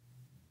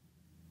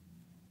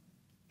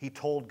 He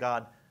told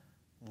God,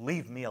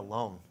 "Leave me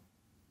alone."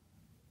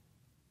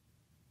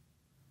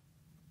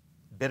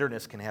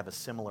 Bitterness can have a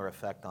similar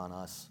effect on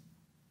us.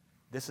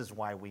 This is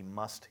why we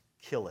must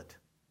kill it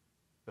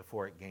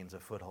before it gains a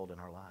foothold in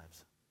our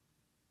lives.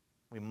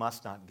 We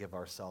must not give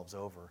ourselves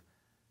over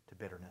to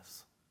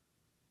bitterness.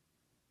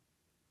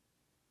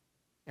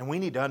 And we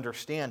need to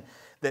understand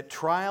that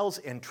trials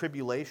and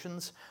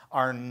tribulations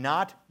are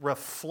not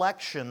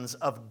reflections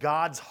of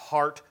God's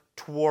heart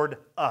toward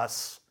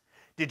us.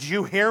 Did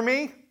you hear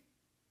me?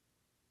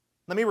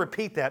 Let me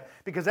repeat that,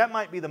 because that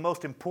might be the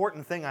most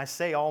important thing I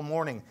say all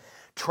morning.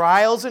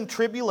 Trials and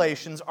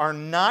tribulations are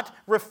not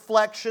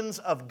reflections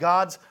of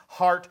God's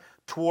heart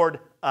toward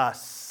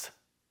us.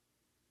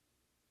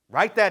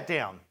 Write that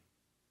down.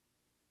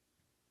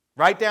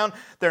 Write down,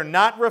 they're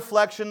not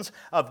reflections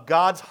of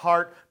God's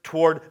heart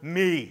toward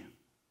me.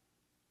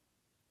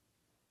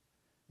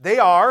 They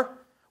are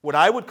what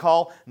I would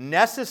call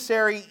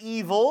necessary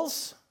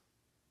evils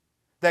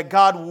that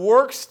God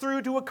works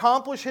through to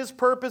accomplish His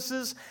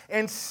purposes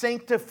and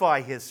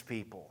sanctify His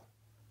people.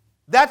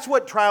 That's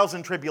what trials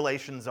and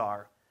tribulations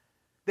are.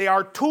 They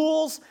are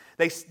tools.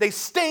 They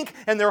stink,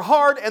 and they're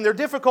hard, and they're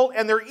difficult,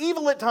 and they're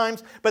evil at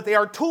times, but they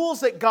are tools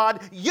that God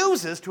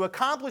uses to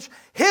accomplish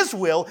His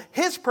will,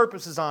 His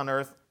purposes on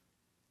earth,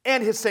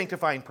 and His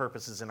sanctifying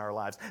purposes in our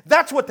lives.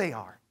 That's what they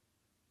are.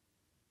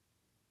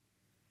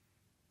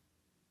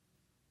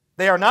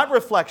 They are not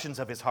reflections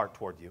of His heart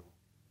toward you.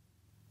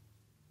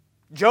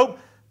 Job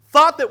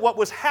thought that what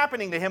was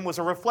happening to him was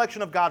a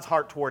reflection of God's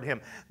heart toward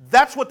him.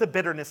 That's what the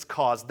bitterness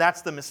caused.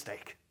 That's the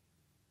mistake.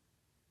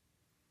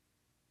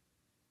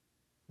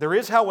 There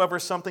is, however,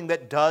 something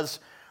that does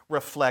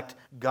reflect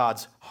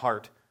God's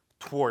heart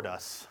toward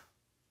us.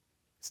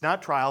 It's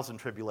not trials and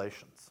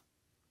tribulations.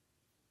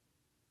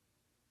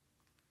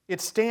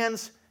 It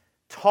stands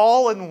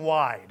tall and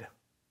wide.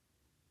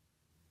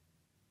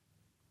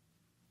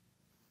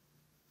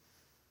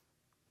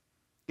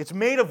 It's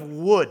made of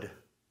wood.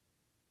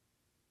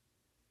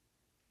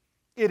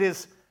 It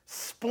is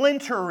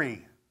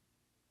splintery.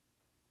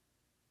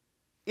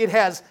 It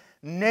has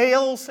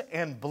nails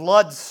and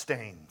blood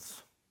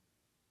stains.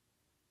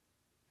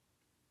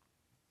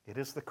 It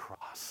is the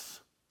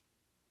cross.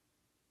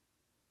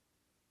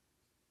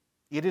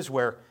 It is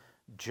where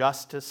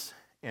justice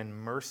and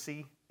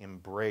mercy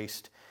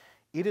embraced.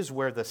 It is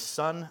where the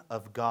Son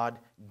of God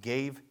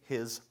gave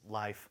His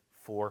life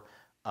for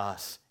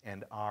us,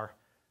 and our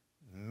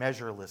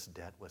measureless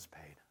debt was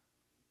paid.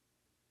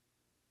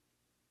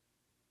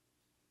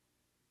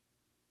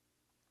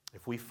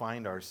 If we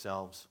find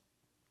ourselves,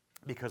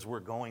 because we're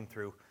going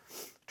through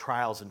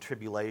trials and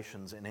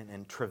tribulations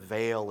and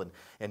travail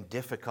and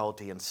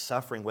difficulty and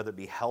suffering, whether it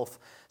be health,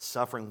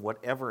 suffering,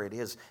 whatever it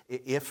is,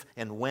 if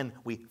and when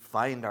we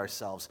find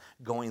ourselves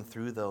going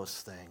through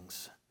those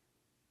things,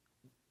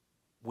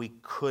 we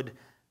could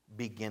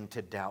begin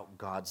to doubt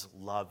God's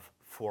love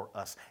for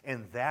us.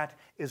 And that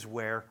is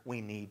where we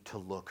need to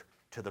look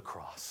to the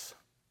cross.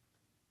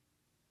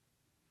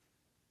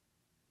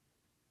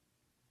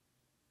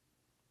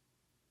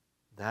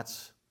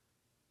 That's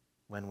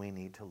when we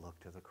need to look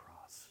to the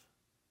cross,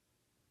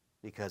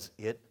 because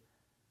it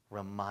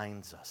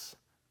reminds us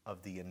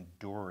of the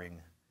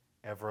enduring,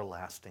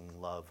 everlasting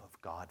love of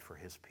God for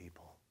His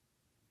people.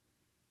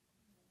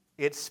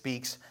 It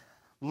speaks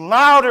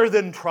louder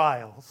than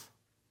trials,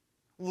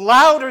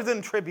 louder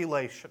than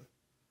tribulation,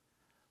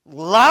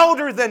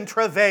 louder than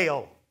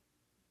travail,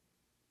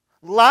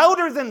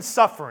 louder than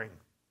suffering.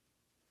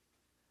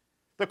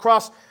 The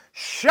cross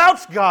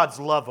shouts God's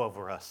love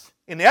over us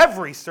in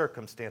every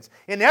circumstance,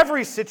 in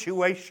every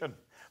situation,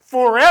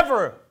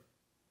 forever.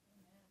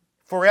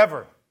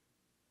 Forever.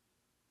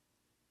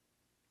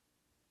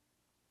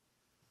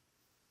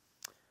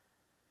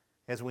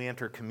 As we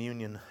enter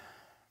communion,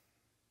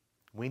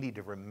 we need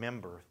to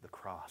remember the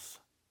cross.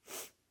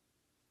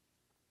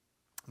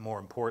 More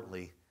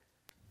importantly,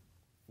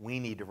 we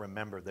need to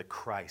remember the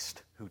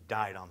Christ who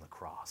died on the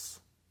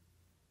cross.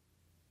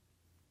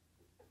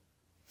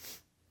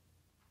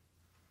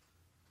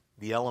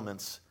 The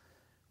elements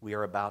we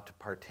are about to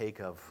partake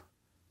of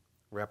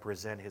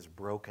represent His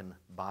broken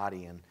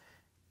body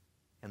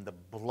and the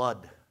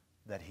blood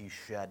that He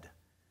shed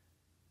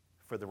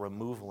for the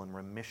removal and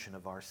remission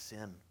of our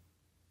sin.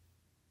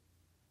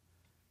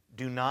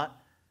 Do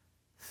not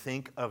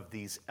think of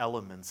these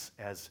elements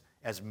as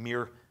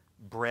mere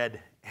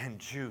bread and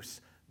juice.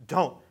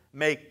 Don't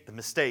make the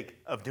mistake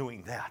of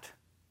doing that.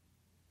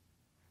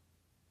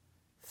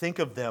 Think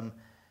of them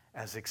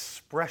as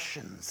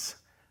expressions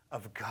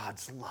of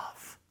God's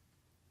love.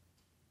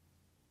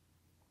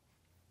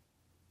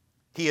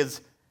 He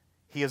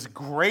is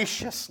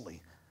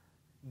graciously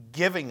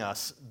giving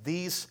us the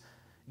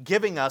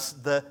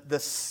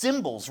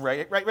symbols,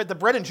 right? The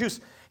bread and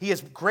juice. He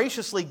is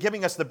graciously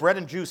giving us the bread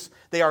and juice.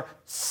 They are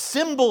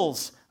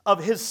symbols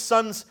of His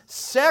Son's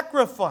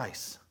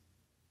sacrifice.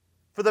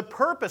 For the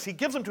purpose, He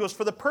gives them to us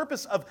for the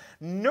purpose of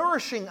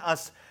nourishing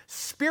us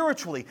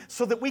spiritually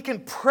so that we can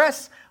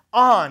press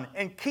on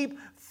and keep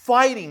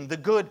fighting the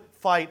good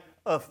fight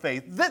of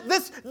faith.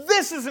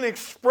 This is an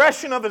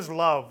expression of His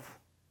love.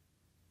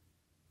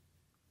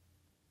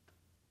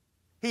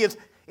 He is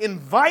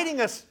inviting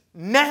us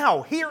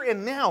now, here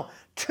and now,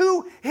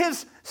 to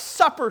His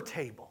supper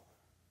table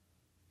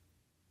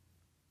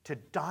to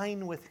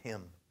dine with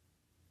Him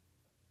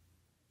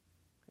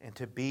and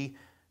to be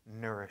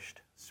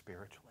nourished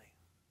spiritually.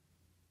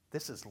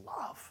 This is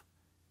love.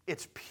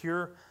 It's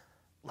pure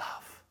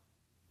love.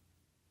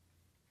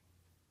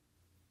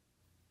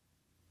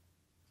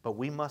 But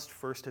we must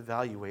first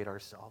evaluate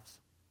ourselves.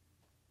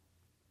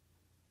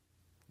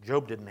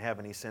 Job didn't have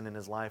any sin in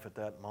his life at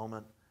that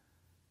moment,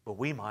 but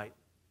we might.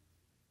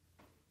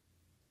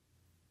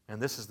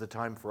 And this is the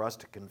time for us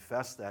to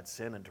confess that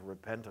sin and to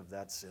repent of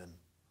that sin.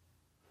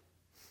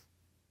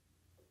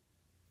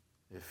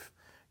 If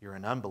you're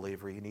an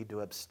unbeliever, you need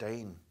to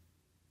abstain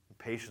and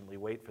patiently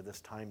wait for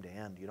this time to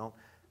end. You don't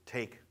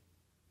take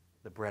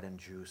the bread and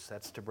juice.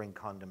 That's to bring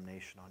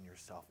condemnation on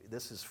yourself.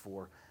 This is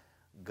for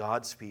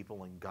God's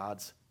people and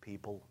God's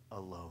people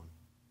alone.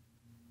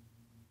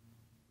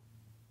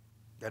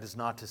 That is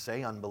not to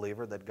say,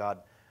 unbeliever, that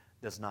God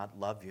does not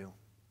love you.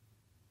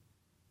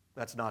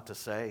 That's not to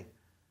say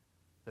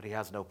that he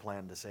has no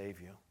plan to save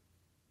you.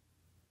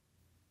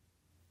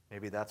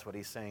 Maybe that's what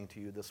he's saying to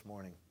you this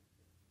morning.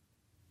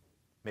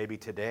 Maybe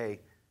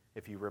today,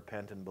 if you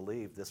repent and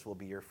believe, this will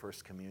be your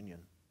first communion.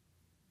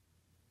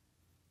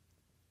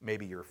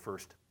 Maybe your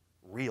first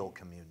real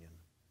communion.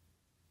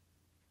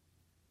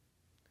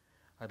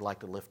 I'd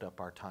like to lift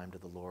up our time to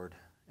the Lord,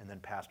 and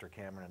then Pastor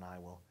Cameron and I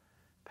will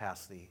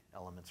pass the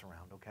elements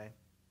around, okay?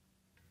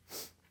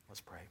 Let's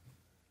pray.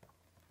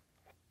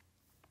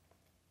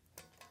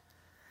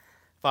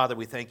 Father,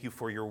 we thank you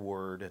for your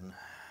word, and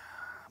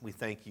we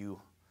thank you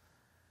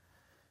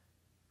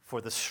for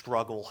the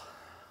struggle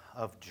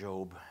of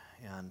Job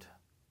and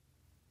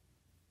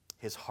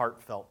his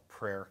heartfelt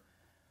prayer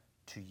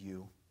to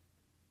you.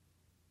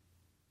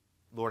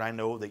 Lord, I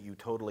know that you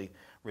totally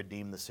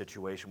redeemed the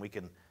situation. We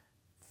can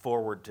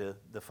forward to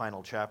the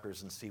final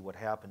chapters and see what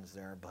happens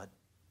there, but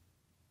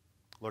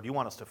Lord, you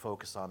want us to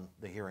focus on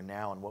the here and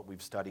now and what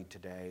we've studied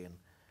today. And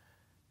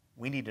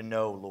we need to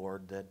know,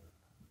 Lord, that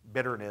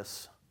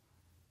bitterness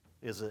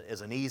is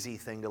an easy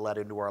thing to let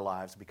into our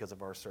lives because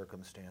of our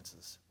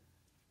circumstances.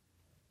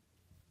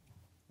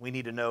 We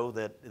need to know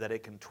that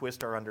it can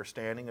twist our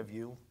understanding of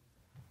you.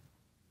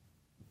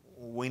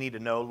 We need to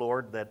know,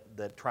 Lord,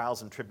 that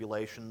trials and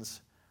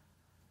tribulations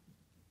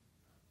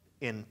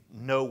in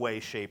no way,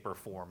 shape, or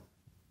form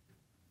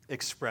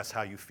express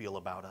how you feel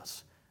about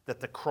us. That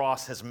the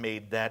cross has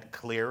made that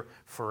clear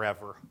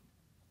forever.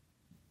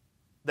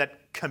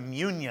 That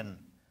communion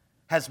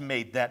has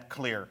made that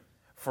clear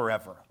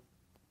forever.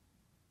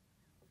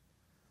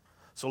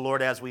 So,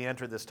 Lord, as we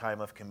enter this time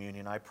of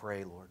communion, I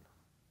pray, Lord,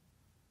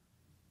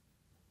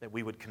 that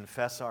we would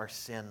confess our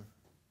sin,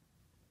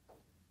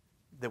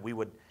 that we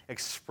would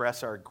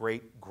express our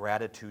great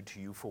gratitude to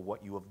you for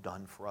what you have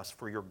done for us,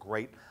 for your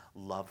great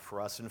love for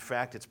us. In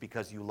fact, it's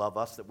because you love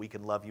us that we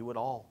can love you at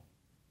all.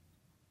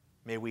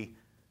 May we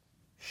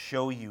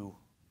show you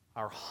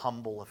our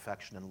humble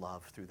affection and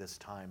love through this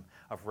time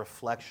of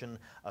reflection,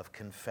 of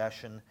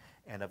confession,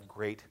 and of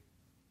great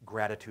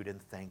gratitude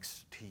and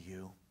thanks to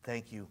you.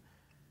 Thank you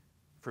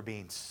for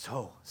being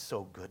so,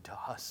 so good to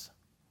us.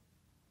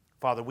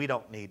 Father, we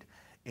don't need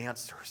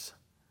answers.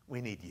 We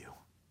need you.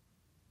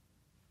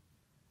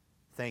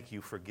 Thank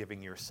you for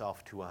giving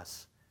yourself to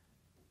us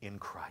in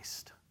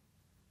Christ.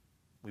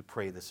 We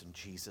pray this in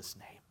Jesus'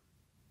 name.